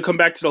come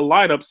back to the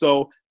lineup.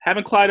 So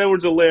having Clyde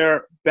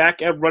Edwards-Helaire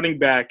back at running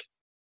back,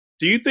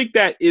 do you think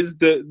that is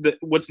the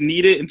what's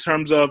needed in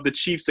terms of the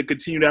Chiefs to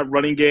continue that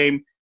running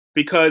game?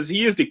 Because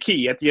he is the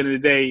key at the end of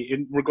the day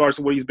in regards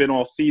to what he's been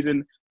all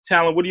season.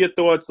 Talon, what are your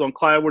thoughts on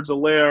Clyde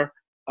Edwards-Helaire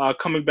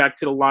coming back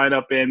to the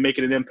lineup and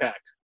making an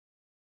impact?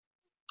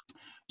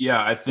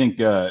 Yeah, I think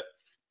if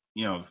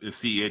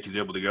CEH is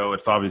able to go,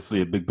 it's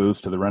obviously a big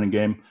boost to the running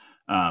game.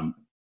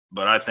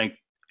 But I think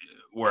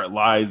where it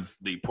lies,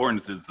 the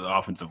importance is the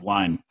offensive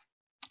line.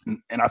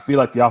 And I feel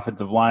like the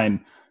offensive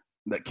line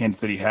that Kansas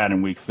City had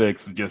in Week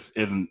 6 just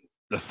isn't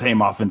the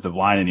same offensive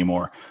line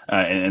anymore.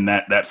 And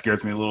that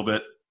scares me a little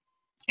bit.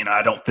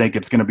 I don't think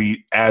it's going to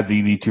be as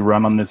easy to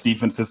run on this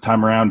defense this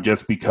time around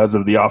just because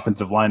of the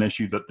offensive line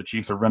issues that the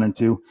Chiefs are running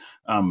to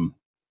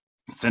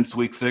since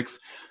Week 6.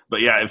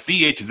 But, yeah, if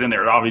CEH is in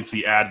there, it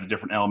obviously adds a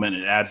different element.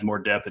 It adds more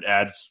depth. It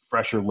adds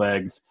fresher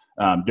legs.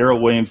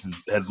 Darrell Williams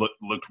has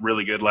looked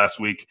really good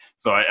last week,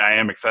 so I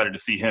am excited to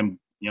see him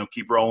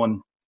keep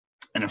rolling.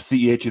 And if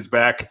CEH is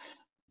back,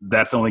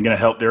 that's only going to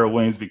help Darrell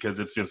Williams because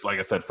it's just, like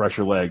I said,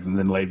 fresher legs. And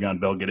then Le'Veon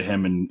Bell get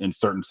him in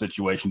certain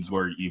situations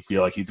where you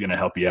feel like he's going to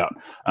help you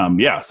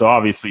out. So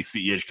obviously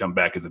CEH come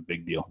back is a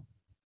big deal.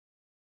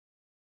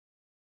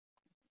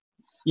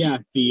 Yeah,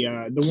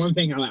 the one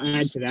thing I'll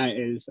add to that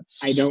is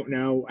I don't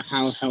know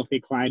how healthy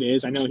Clyde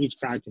is. I know he's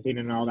practicing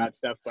and all that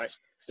stuff, but,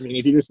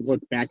 if you just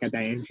look back at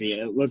that injury,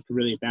 it looked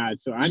really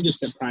bad. So I'm just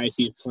surprised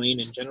he's playing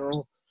in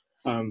general.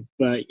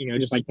 But,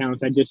 just like Talon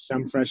said, just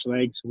some fresh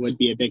legs would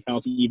be a big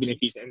help, even if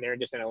he's in there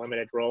just in a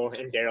limited role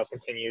and Daryl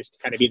continues to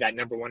kind of be that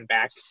number one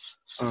back,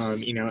 and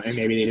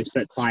maybe they just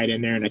put Clyde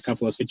in there in a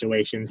couple of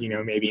situations,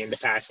 maybe in the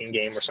passing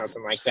game or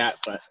something like that.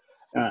 But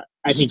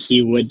I think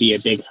he would be a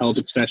big help,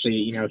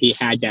 especially, he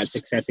had that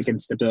success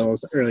against the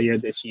Bills earlier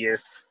this year.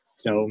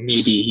 So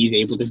maybe he's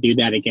able to do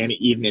that again,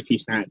 even if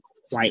he's not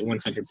quite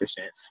 100%.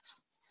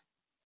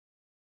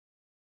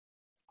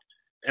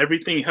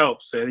 Everything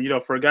helps. And,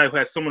 for a guy who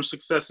has so much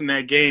success in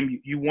that game,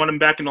 you want him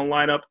back in the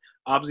lineup.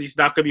 Obviously, he's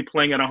not going to be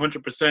playing at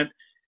 100%.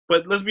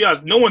 But let's be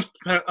honest, no one's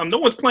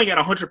playing at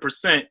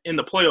 100% in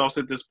the playoffs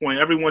at this point.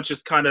 Everyone's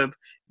just kind of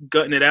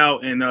gutting it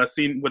out and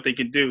seeing what they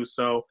can do.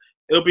 So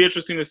it'll be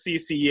interesting to see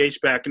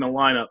CEH back in the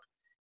lineup.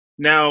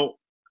 Now,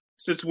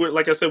 since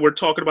like I said, we're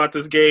talking about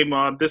this game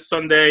this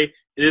Sunday.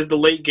 It is the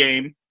late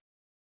game.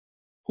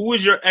 Who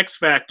is your X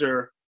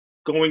factor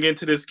going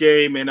into this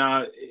game?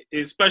 And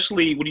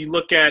especially when you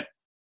look at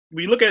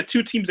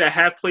two teams that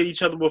have played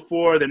each other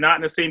before, they're not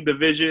in the same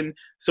division,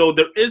 so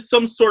there is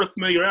some sort of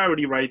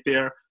familiarity right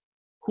there.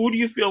 Who do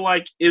you feel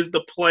like is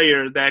the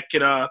player that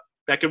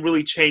could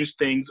really change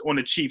things on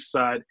the Chiefs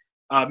side?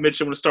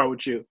 Mitch, I'm going to start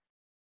with you.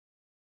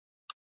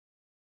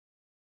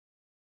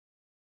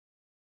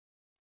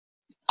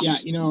 Yeah,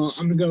 I'm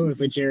going to go with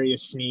L'Jarius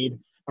Sneed.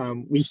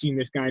 We've seen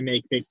this guy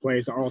make big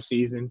plays all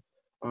season.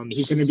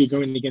 He's going to be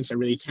going against a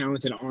really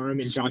talented arm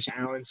in Josh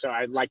Allen, so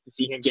I'd like to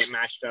see him get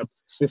matched up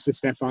just to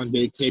Stephon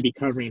Diggs, maybe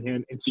covering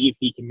him and see if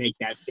he can make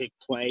that big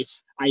play.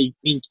 I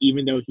think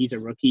even though he's a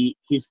rookie,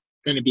 he's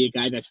going to be a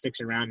guy that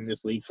sticks around in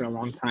this league for a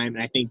long time,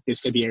 and I think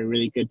this could be a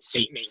really good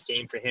statement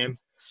game for him.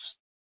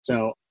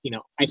 So,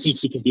 I think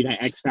he can be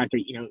that X factor.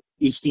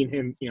 We've seen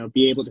him,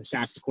 be able to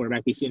sack the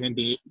quarterback. We've seen him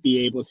be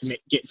able to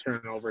get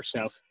turnovers.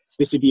 So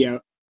this would be a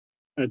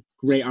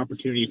great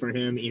opportunity for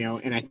him,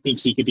 and I think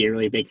he could be a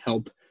really big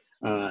help,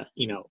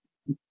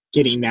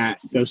 getting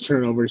those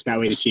turnovers. That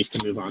way the Chiefs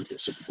can move on to the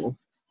Super Bowl.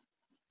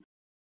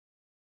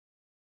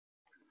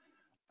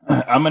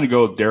 I'm going to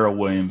go with Darrell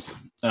Williams.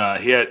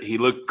 He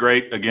looked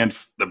great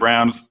against the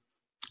Browns.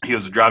 He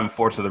was a driving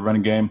force of the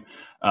running game.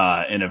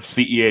 And if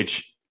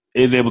CEH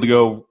is able to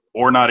go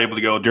or not able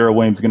to go, Darrell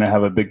Williams is going to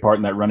have a big part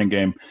in that running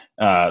game.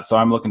 So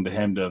I'm looking to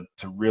him to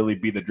really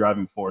be the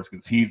driving force,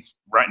 because he's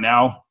right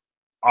now,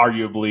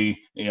 arguably,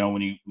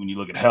 when you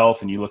look at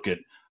health and you look at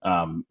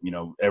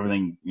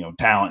everything,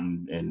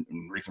 talent and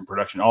recent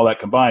production, all that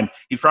combined,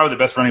 he's probably the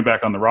best running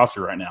back on the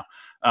roster right now.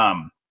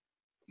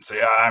 So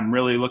yeah, I'm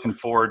really looking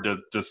forward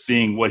to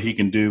seeing what he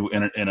can do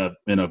in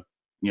a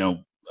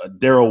a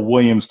Darrell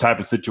Williams type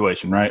of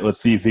situation, right? Let's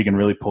see if he can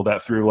really pull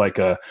that through like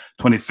a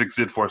 26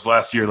 did for us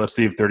last year. Let's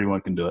see if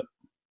 31 can do it.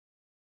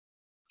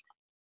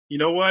 You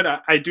know what?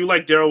 I do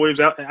like Darrell Williams.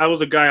 I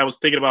was a guy I was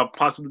thinking about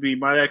possibly being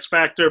my X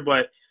factor,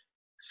 but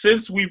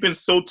since we've been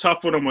so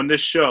tough with him on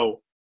this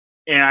show,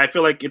 and I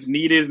feel like it's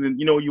needed, and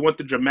you want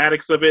the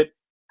dramatics of it,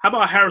 how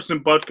about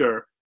Harrison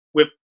Butker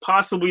with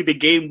possibly the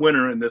game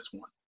winner in this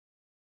one?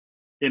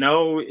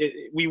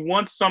 We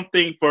want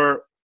something to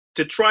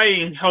try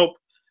and help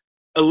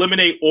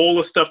eliminate all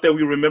the stuff that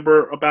we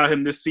remember about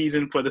him this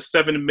season, for the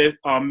 7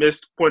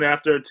 missed point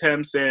after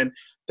attempts and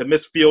the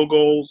missed field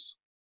goals.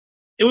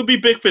 It would be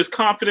big for his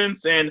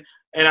confidence, and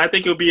I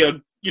think it would be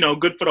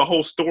good for the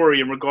whole story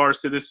in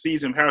regards to this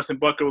season. Harrison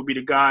Butker would be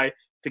the guy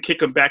to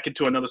kick him back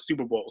into another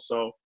Super Bowl.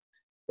 So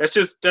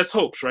that's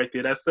hopes right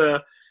there. That's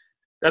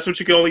what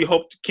you can only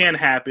hope can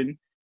happen.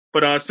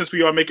 But since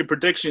we are making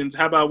predictions,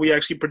 how about we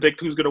actually predict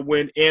who's going to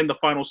win and the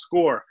final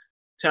score?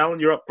 Talon,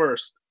 you're up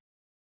first.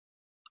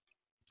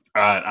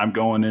 All right, I'm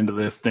going into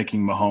this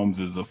thinking Mahomes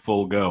is a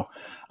full go.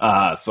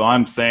 So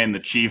I'm saying the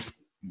Chiefs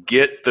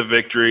get the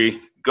victory,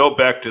 go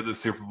back to the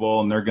Super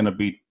Bowl, and they're going to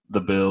beat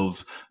the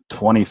Bills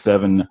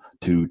 27-23.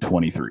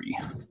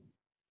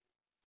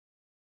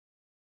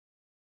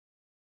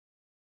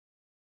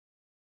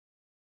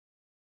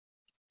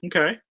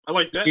 Okay, I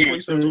like that.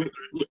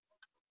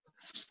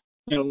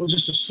 We'll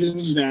just assume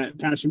that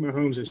Patrick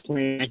Mahomes is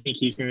playing. I think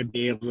he's going to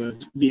be able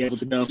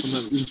to go from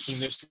what we've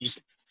seen this week.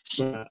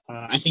 But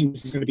I think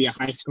this is going to be a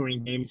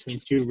high-scoring game between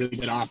two really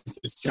good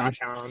offenses. Josh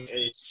Allen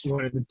is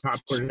one of the top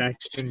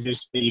quarterbacks in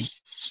this league,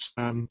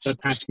 but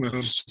Patrick Mahomes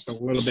is just a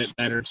little bit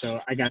better. So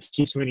I got the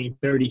Chiefs winning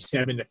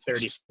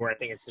 37-34. I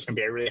think it's just going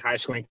to be a really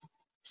high-scoring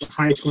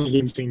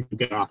game between two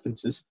good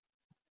offenses.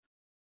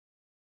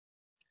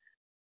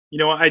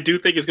 I do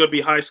think it's going to be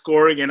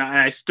high-scoring, and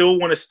I still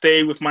want to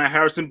stay with my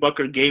Harrison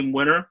Butker game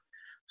winner.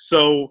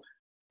 So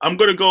I'm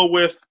going to go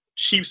with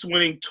Chiefs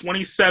winning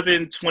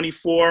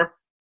 27-24.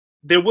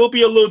 There will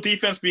be a little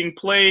defense being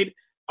played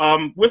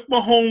with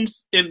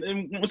Mahomes.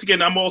 And once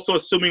again, I'm also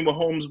assuming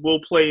Mahomes will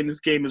play in this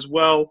game as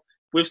well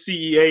with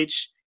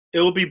CEH. It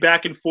will be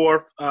back and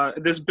forth.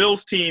 This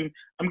Bills team,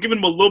 I'm giving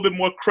them a little bit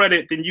more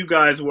credit than you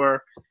guys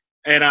were.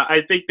 And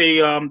I think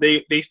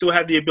they still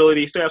have the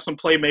ability, still have some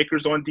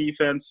playmakers on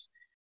defense.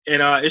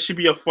 And it should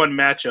be a fun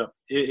matchup.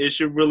 It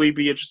should really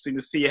be interesting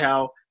to see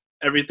how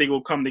everything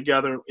will come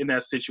together in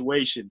that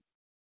situation.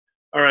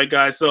 All right,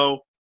 guys.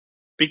 So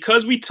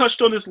because we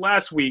touched on this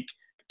last week,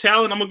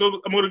 Talon, I'm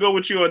gonna go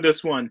with you on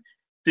this one.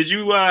 Did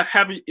you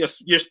have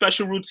your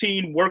special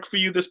routine work for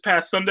you this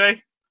past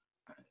Sunday?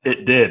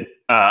 It did.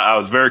 I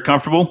was very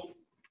comfortable.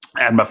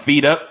 I had my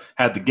feet up,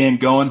 had the game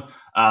going,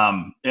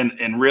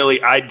 and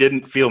really, I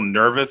didn't feel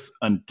nervous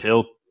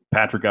until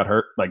Patrick got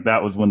hurt. Like,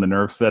 that was when the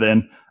nerves set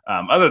in.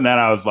 Other than that,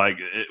 I was like,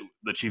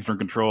 the Chiefs are in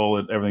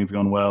control. Everything's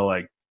going well.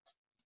 Like,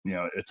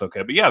 it's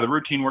okay. But, yeah, the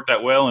routine worked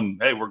out well, and,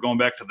 hey, we're going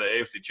back to the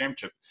AFC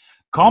Championship.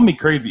 Call me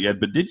crazy, Ed,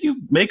 but did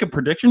you make a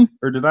prediction,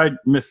 or did I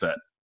miss that?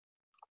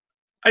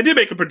 I did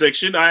make a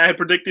prediction. I had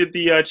predicted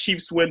the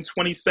Chiefs win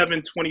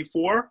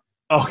 27-24.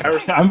 Oh,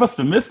 I must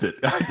have missed it.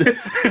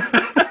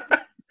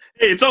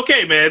 Hey, it's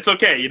okay, man. It's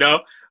okay,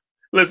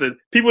 Listen,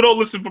 people don't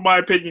listen for my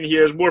opinion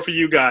here. It's more for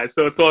you guys,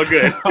 so it's all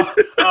good.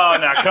 Oh,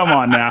 now, come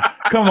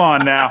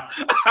on now.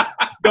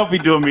 Don't be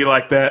doing me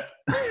like that.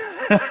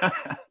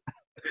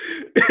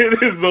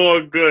 It is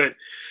all good.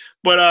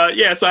 But,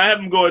 so I have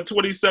them going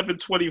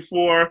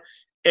 27-24,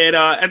 and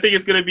I think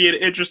it's going to be an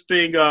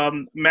interesting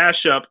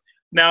mashup.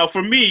 Now,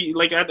 for me,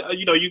 like,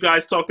 you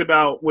guys talked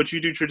about what you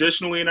do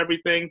traditionally and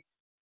everything.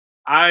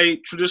 I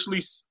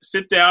traditionally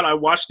sit down, I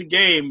watch the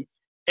game,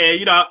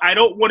 and, I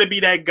don't want to be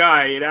that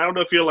guy, and I don't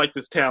know if you're like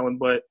this, Talon,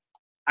 but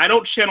I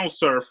don't channel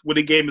surf when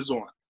the game is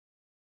on.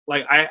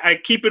 Like, I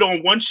keep it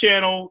on one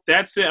channel.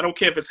 That's it. I don't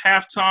care if it's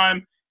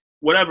halftime,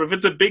 whatever. If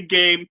it's a big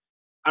game,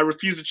 I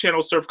refuse to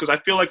channel surf because I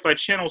feel like if I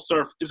channel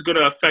surf, it's going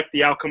to affect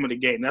the outcome of the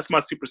game. That's my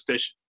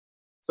superstition.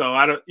 So,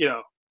 I don't,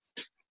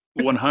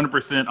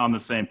 100% on the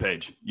same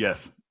page.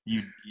 Yes.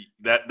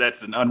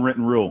 That's an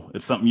unwritten rule.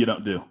 It's something you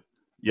don't do.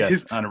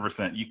 Yes,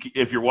 100%.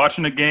 If you're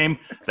watching a game,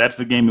 that's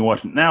the game you're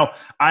watching. Now,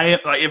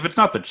 if it's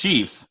not the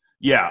Chiefs,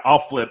 yeah, I'll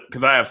flip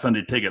because I have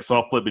Sunday tickets, so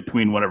I'll flip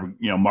between whatever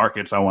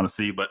markets I want to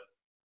see. But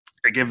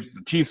like if it's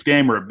the Chiefs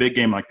game or a big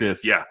game like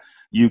this, yeah,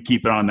 you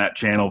keep it on that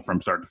channel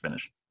from start to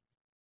finish.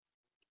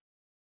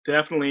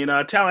 Definitely.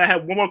 And Talon, I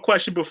have one more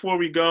question before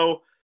we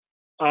go.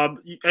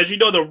 As you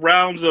know, the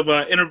rounds of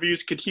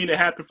interviews continue to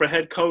happen for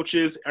head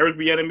coaches. Eric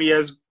Bieniemy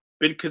has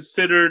been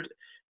considered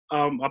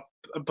a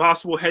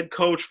possible head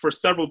coach for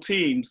several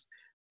teams.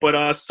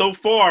 But so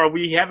far,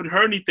 we haven't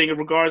heard anything in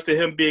regards to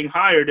him being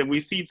hired, and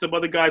we've seen some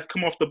other guys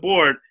come off the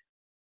board.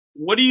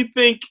 What do you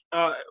think?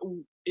 Are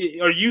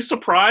you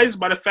surprised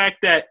by the fact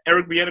that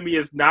Eric Bieniemy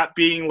is not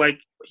being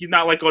he's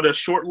not on a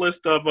short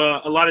list of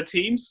a lot of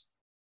teams?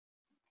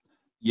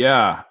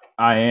 Yeah,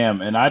 I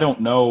am, and I don't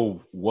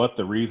know what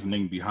the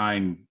reasoning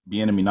behind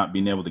Bieniemy not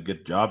being able to get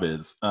the job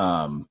is.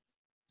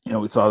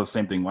 We saw the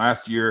same thing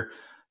last year,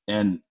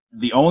 and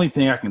the only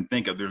thing I can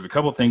think of, there's a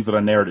couple of things that I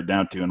narrowed it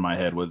down to in my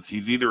head, was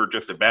he's either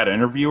just a bad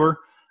interviewer,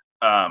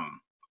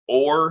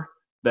 or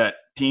that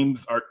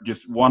teams are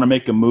just want to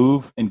make a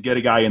move and get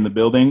a guy in the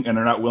building, and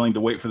they're not willing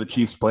to wait for the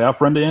Chiefs'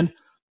 playoff run to end.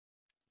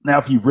 Now,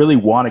 if you really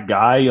want a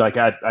guy,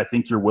 I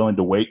think you're willing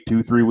to wait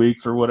 2-3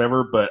 weeks or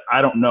whatever, but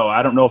I don't know.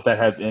 I don't know if that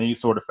has any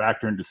sort of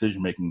factor in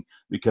decision-making,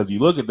 because you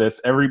look at this,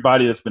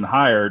 everybody that's been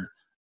hired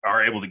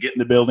are able to get in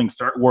the building,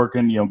 start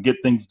working, get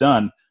things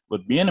done.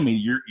 With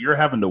Bieniemy, you're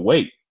having to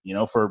wait,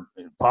 for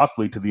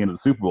possibly to the end of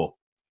the Super Bowl.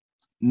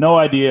 No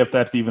idea if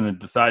that's even a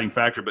deciding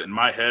factor, but in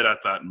my head, I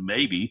thought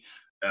maybe.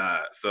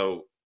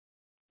 So,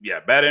 yeah,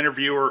 bad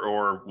interviewer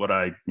or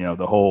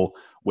the whole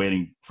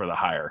waiting for the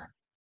hire.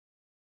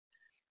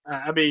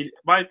 I mean,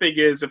 my thing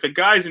is, if a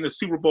guy's in the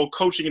Super Bowl,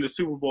 coaching in the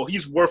Super Bowl,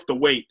 he's worth the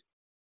wait.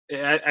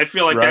 I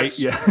feel like right? That's,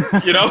 yeah.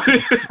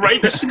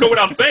 Right? That should go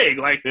without saying.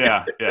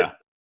 Yeah.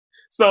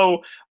 So,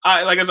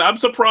 I said, I'm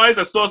surprised.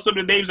 I saw some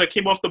of the names that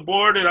came off the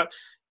board, and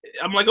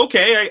I'm like,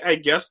 okay, I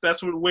guess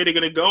that's the way they're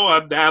going to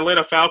go. The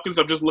Atlanta Falcons,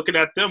 I'm just looking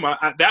at them.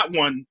 That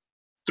one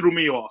threw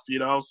me off,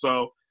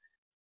 So,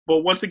 but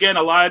once again,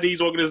 a lot of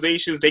these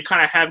organizations, they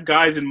kind of have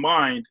guys in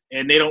mind,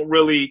 and they don't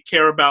really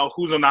care about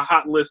who's on the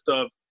hot list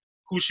of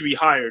who should be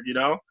hired,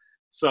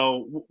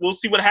 So we'll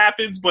see what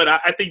happens, but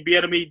I think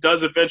Bieniemy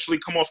does eventually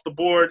come off the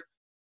board.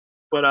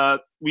 But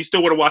we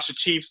still want to watch the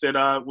Chiefs, and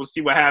we'll see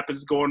what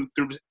happens going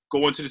to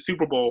the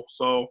Super Bowl.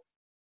 So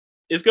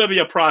it's going to be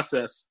a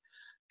process.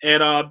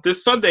 And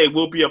this Sunday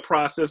will be a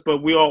process,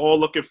 but we are all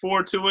looking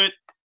forward to it.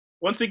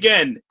 Once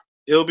again,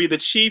 it'll be the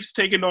Chiefs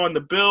taking on the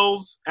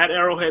Bills at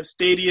Arrowhead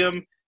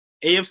Stadium.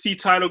 AFC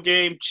title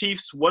game.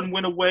 Chiefs one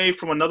win away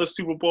from another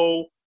Super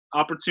Bowl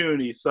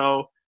opportunity.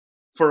 So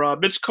for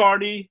Mitch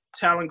Carney,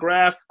 Talon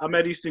Graff, I'm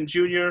Ed Easton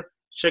Jr.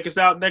 Check us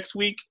out next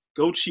week.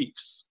 Go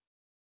Chiefs.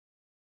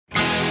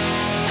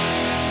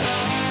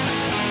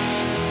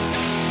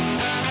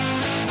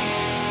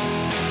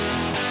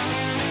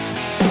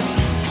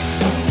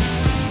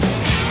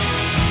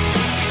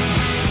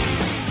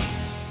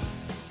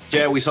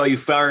 Chad, we saw you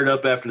fired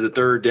up after the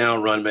third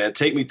down run, man.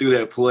 Take me through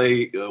that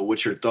play,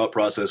 what your thought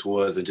process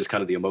was, and just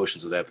kind of the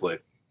emotions of that play.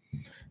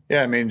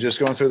 Yeah, I mean, just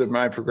going through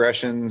my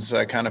progressions,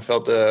 I kind of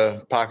felt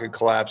the pocket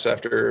collapse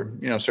after,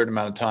 a certain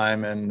amount of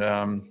time. And,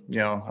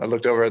 I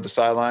looked over at the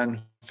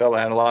sideline, felt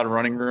I had a lot of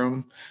running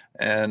room,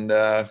 and,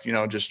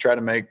 just try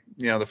to make,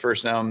 the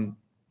first down,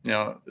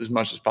 as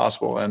much as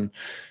possible. And,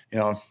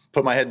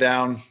 put my head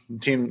down.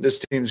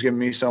 This team's giving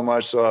me so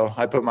much, so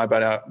I put my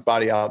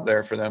body out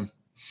there for them.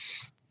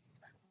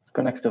 Let's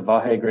go next to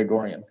Vahe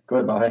Gregorian. Go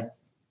ahead, Vahe.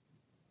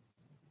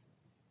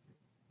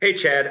 Hey,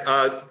 Chad.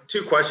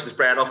 Two questions,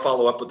 Brad. I'll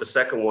follow up with the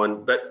second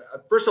one. But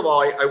first of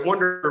all, I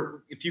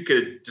wonder if you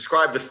could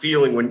describe the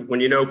feeling when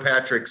you know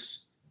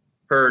Patrick's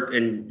hurt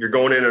and you're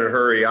going in a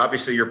hurry.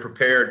 Obviously, you're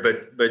prepared,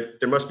 but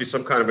there must be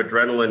some kind of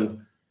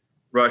adrenaline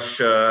rush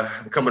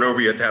coming over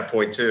you at that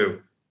point,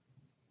 too.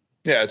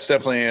 Yeah, it's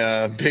definitely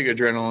a big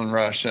adrenaline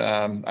rush.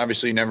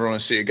 Obviously, you never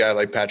want to see a guy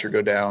like Patrick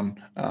go down.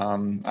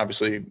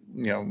 Obviously,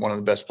 one of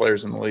the best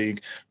players in the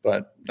league,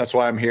 but that's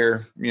why I'm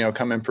here,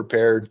 come in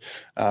prepared.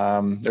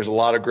 There's a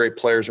lot of great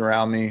players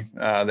around me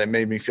that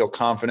made me feel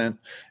confident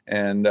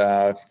and,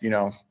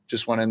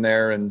 just went in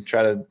there and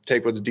try to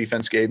take what the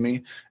defense gave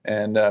me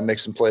and make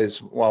some plays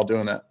while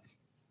doing that.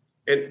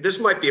 And this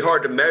might be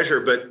hard to measure,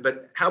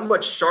 but how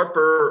much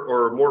sharper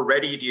or more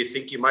ready do you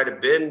think you might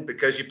have been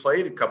because you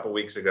played a couple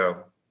weeks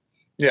ago?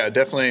 Yeah,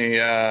 definitely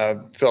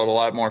felt a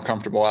lot more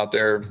comfortable out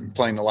there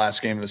playing the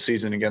last game of the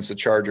season against the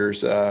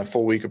Chargers.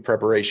 Full week of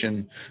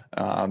preparation,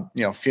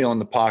 feeling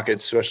the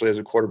pockets, especially as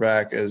a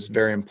quarterback, is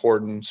very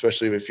important,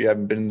 especially if you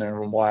haven't been in there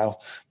in a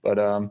while. But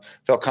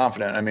felt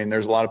confident. I mean,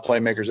 there's a lot of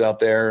playmakers out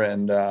there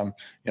and,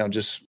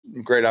 just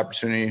great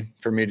opportunity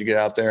for me to get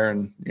out there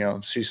and,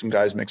 see some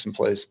guys make some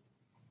plays.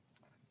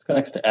 Let's go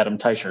next to Adam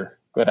Teicher.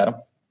 Go ahead,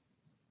 Adam.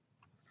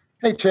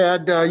 Hey,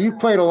 Chad, you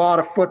played a lot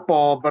of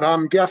football, but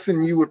I'm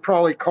guessing you would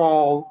probably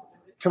call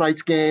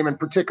tonight's game and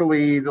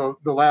particularly the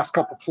last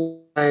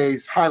couple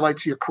plays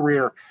highlights of your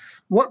career.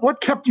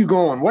 What kept you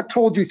going? What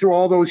told you through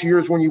all those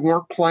years when you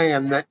weren't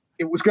playing that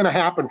it was going to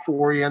happen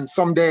for you and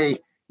someday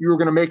you were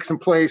going to make some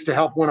plays to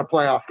help win a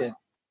playoff game?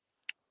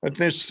 I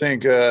just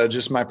think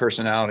just my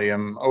personality.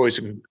 I'm always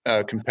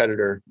a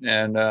competitor.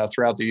 And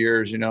throughout the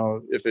years,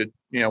 if it,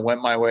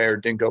 went my way or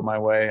didn't go my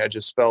way, I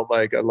just felt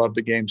like I loved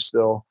the game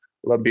still.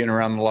 Love being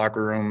around the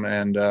locker room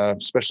and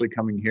especially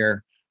coming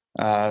here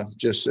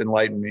just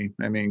enlightened me.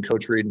 I mean,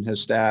 Coach Reed and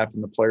his staff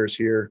and the players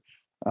here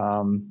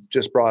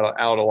just brought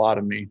out a lot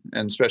of me,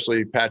 and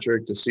especially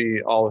Patrick, to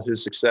see all of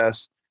his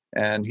success.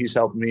 And he's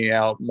helped me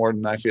out more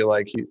than I feel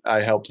like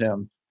I helped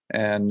him.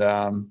 And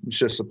it's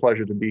just a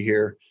pleasure to be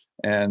here.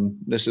 And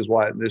this is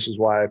why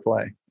I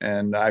play.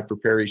 And I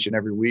prepare each and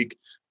every week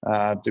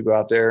to go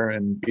out there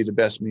and be the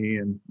best me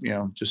and,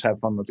 just have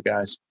fun with the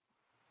guys.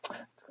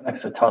 Next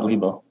to Todd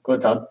Lebo. Go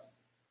ahead, Todd.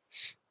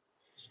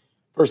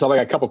 First off, I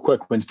got a couple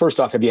quick ones. First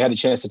off, have you had a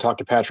chance to talk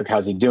to Patrick?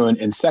 How's he doing?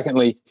 And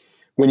secondly,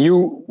 when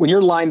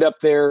you're lined up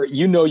there,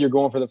 you're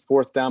going for the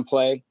fourth down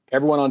play.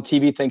 Everyone on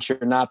TV thinks you're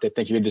not. They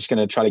think you're just going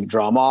to try to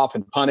draw them off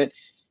and punt it.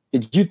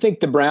 Did you think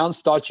the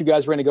Browns thought you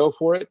guys were going to go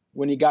for it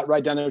when you got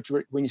right down there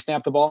when you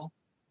snapped the ball?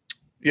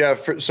 Yeah.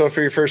 So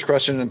for your first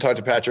question, and talk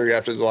to Patrick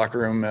after the locker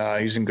room,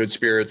 he's in good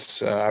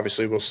spirits.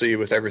 Obviously, we'll see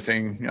with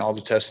everything, all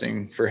the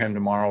testing for him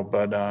tomorrow,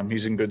 but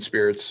he's in good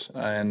spirits.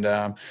 And,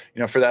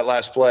 for that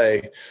last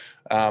play,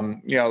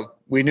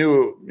 we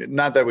knew,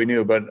 not that we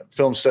knew, but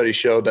film studies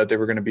showed that they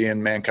were going to be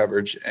in man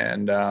coverage.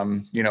 And,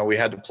 we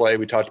had to play.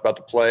 We talked about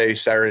the play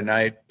Saturday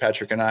night,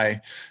 Patrick and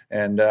I,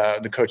 and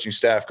the coaching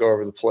staff go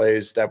over the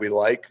plays that we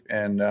like.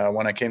 And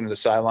when I came to the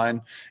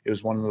sideline, it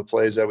was one of the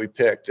plays that we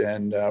picked.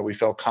 And we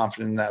felt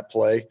confident in that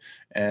play.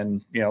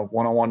 And,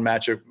 one-on-one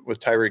matchup with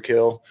Tyreek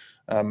Hill,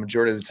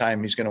 majority of the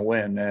time he's going to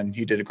win. And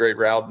he did a great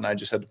route, and I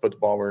just had to put the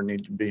ball where it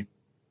needed to be.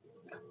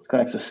 Let's go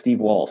next to Steve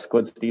Walls. Go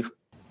ahead, Steve.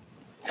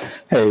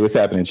 Hey, what's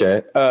happening,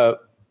 Chad?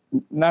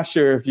 Not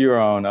sure if you're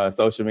on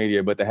social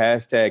media, but the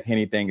hashtag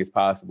anything is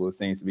possible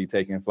seems to be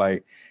taking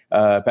flight.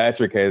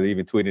 Patrick has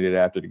even tweeted it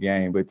after the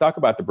game. But talk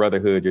about the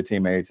brotherhood, your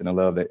teammates, and the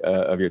love that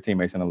of your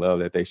teammates and the love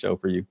that they show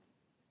for you.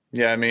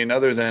 Yeah, I mean,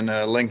 other than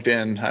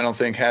LinkedIn, I don't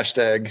think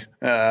hashtag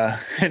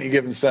any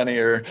given Sunday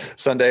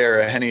or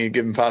any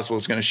given possible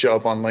is going to show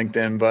up on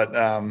LinkedIn. But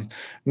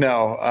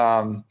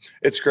no,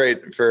 it's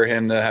great for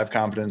him to have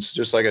confidence.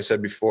 Just like I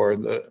said before,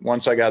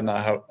 once I got in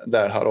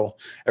that huddle,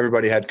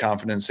 everybody had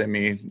confidence in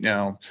me.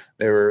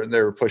 They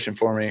were pushing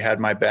for me, had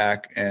my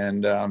back,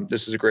 and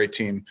this is a great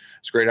team.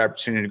 It's a great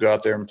opportunity to go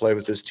out there and play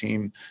with this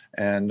team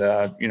and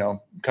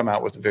come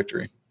out with a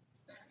victory.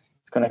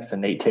 Let's go next to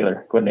Nate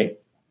Taylor. Go ahead, Nate.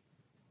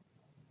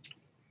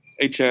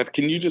 Hey, Chad,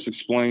 can you just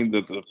explain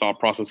the thought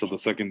process of the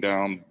second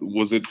down?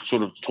 Was it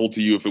sort of told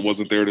to you if it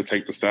wasn't there to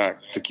take the stack,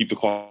 to keep the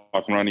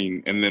clock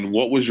running? And then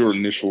what was your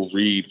initial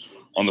read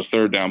on the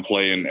third down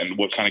play and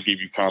what kind of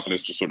gave you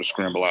confidence to sort of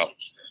scramble out?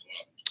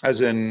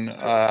 As in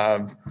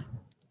I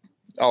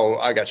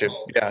got you.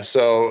 Yeah,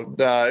 so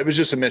it was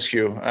just a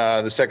miscue.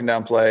 The second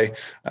down play,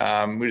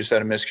 we just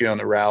had a miscue on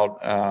the route.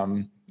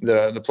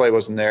 The play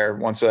wasn't there.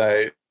 Once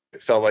I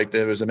felt like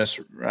there was a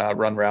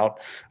run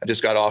route, I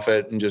just got off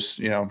it and just,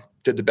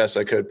 did the best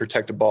I could,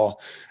 protect the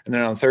ball. And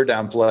then on the third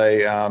down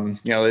play,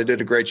 they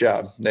did a great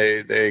job.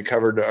 They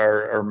covered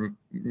our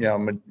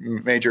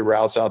major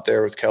routes out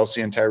there with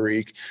Kelsey and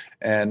Tyreek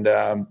and,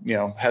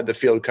 had the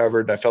field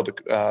covered. I felt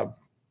the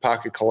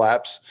pocket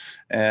collapse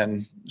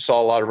and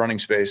saw a lot of running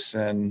space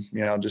and,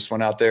 just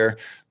went out there,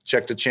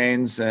 checked the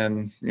chains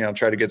and,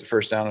 tried to get the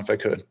first down if I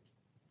could.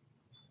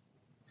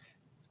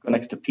 Let's go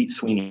next to Pete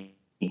Sweeney.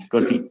 Go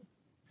to Pete.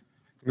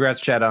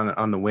 Congrats, Chad,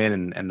 on the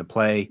win and the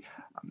play.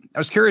 I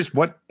was curious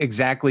what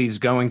exactly is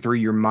going through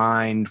your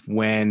mind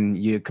when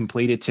you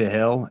complete it to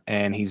Hill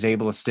and he's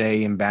able to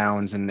stay in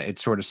bounds, and it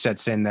sort of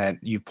sets in that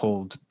you've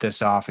pulled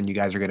this off and you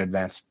guys are going to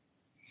advance.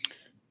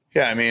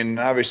 Yeah, I mean,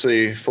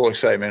 obviously full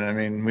excitement. I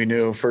mean, we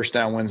knew first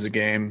down wins the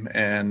game.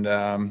 And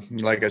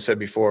like I said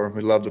before, we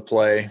love to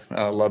play,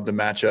 love the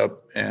matchup.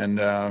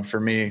 And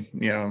for me,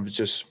 it's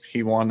just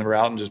he won the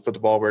route and just put the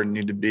ball where it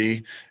needed to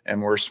be.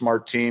 And we're a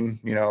smart team.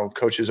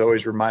 Coach is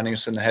always reminding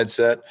us in the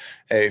headset,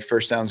 hey,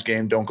 first down's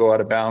game, don't go out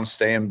of bounds,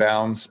 stay in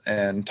bounds.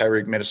 And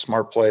Tyreek made a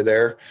smart play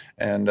there.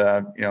 And,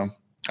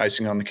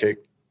 icing on the cake.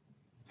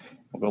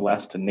 We'll go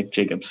last to Nick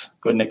Jacobs.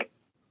 Go ahead, Nick.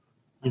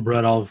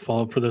 Brett, I'll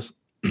follow up for this.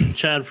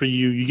 Chad, for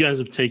you guys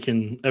have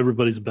taken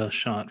everybody's best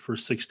shot for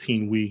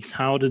 16 weeks.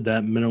 How did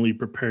that mentally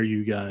prepare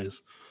you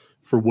guys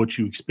for what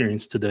you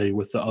experienced today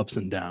with the ups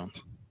and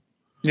downs?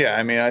 Yeah,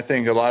 I mean, I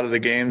think a lot of the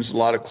games, a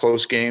lot of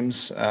close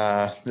games.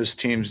 This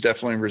team's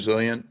definitely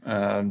resilient.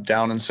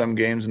 Down in some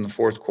games in the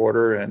fourth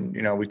quarter, and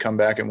we come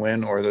back and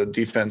win, or the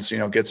defense,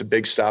 gets a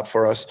big stop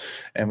for us,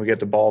 and we get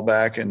the ball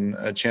back and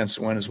a chance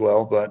to win as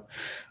well. But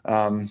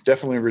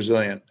definitely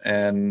resilient.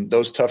 And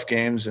those tough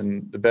games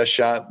and the best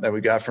shot that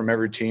we got from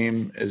every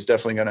team is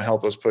definitely going to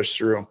help us push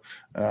through.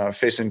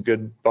 Facing a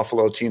good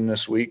Buffalo team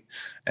this week,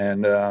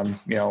 and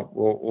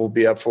we'll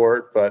be up for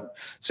it. But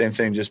same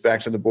thing, just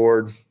back to the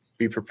board.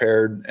 Be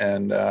prepared,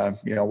 and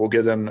we'll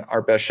give them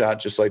our best shot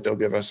just like they'll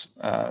give us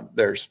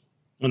theirs.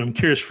 And I'm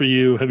curious for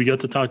you, have you got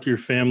to talk to your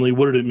family?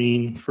 What did it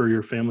mean for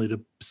your family to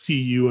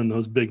see you in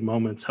those big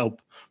moments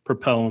help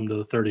propel them to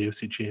the third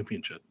AFC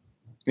Championship?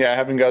 Yeah, I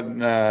haven't gotten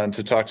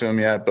to talk to them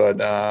yet, but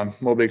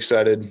we'll be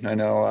excited. I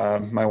know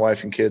my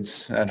wife and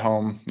kids at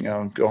home,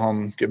 go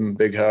home, give them a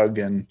big hug.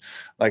 And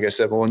like I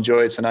said, we'll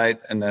enjoy it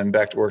tonight and then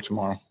back to work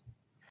tomorrow.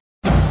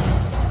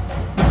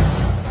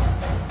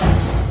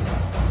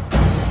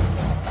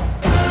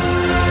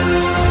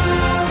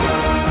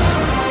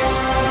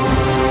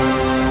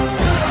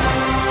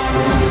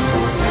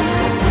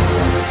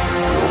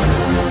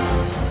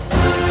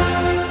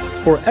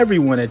 For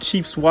everyone at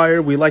Chiefs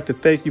Wire, we'd like to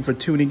thank you for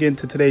tuning in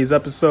to today's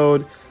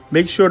episode.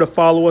 Make sure to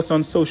follow us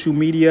on social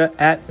media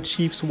at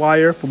Chiefs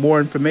Wire for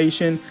more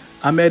information.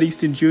 I'm Ed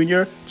Easton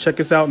Jr. Check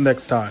us out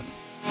next time.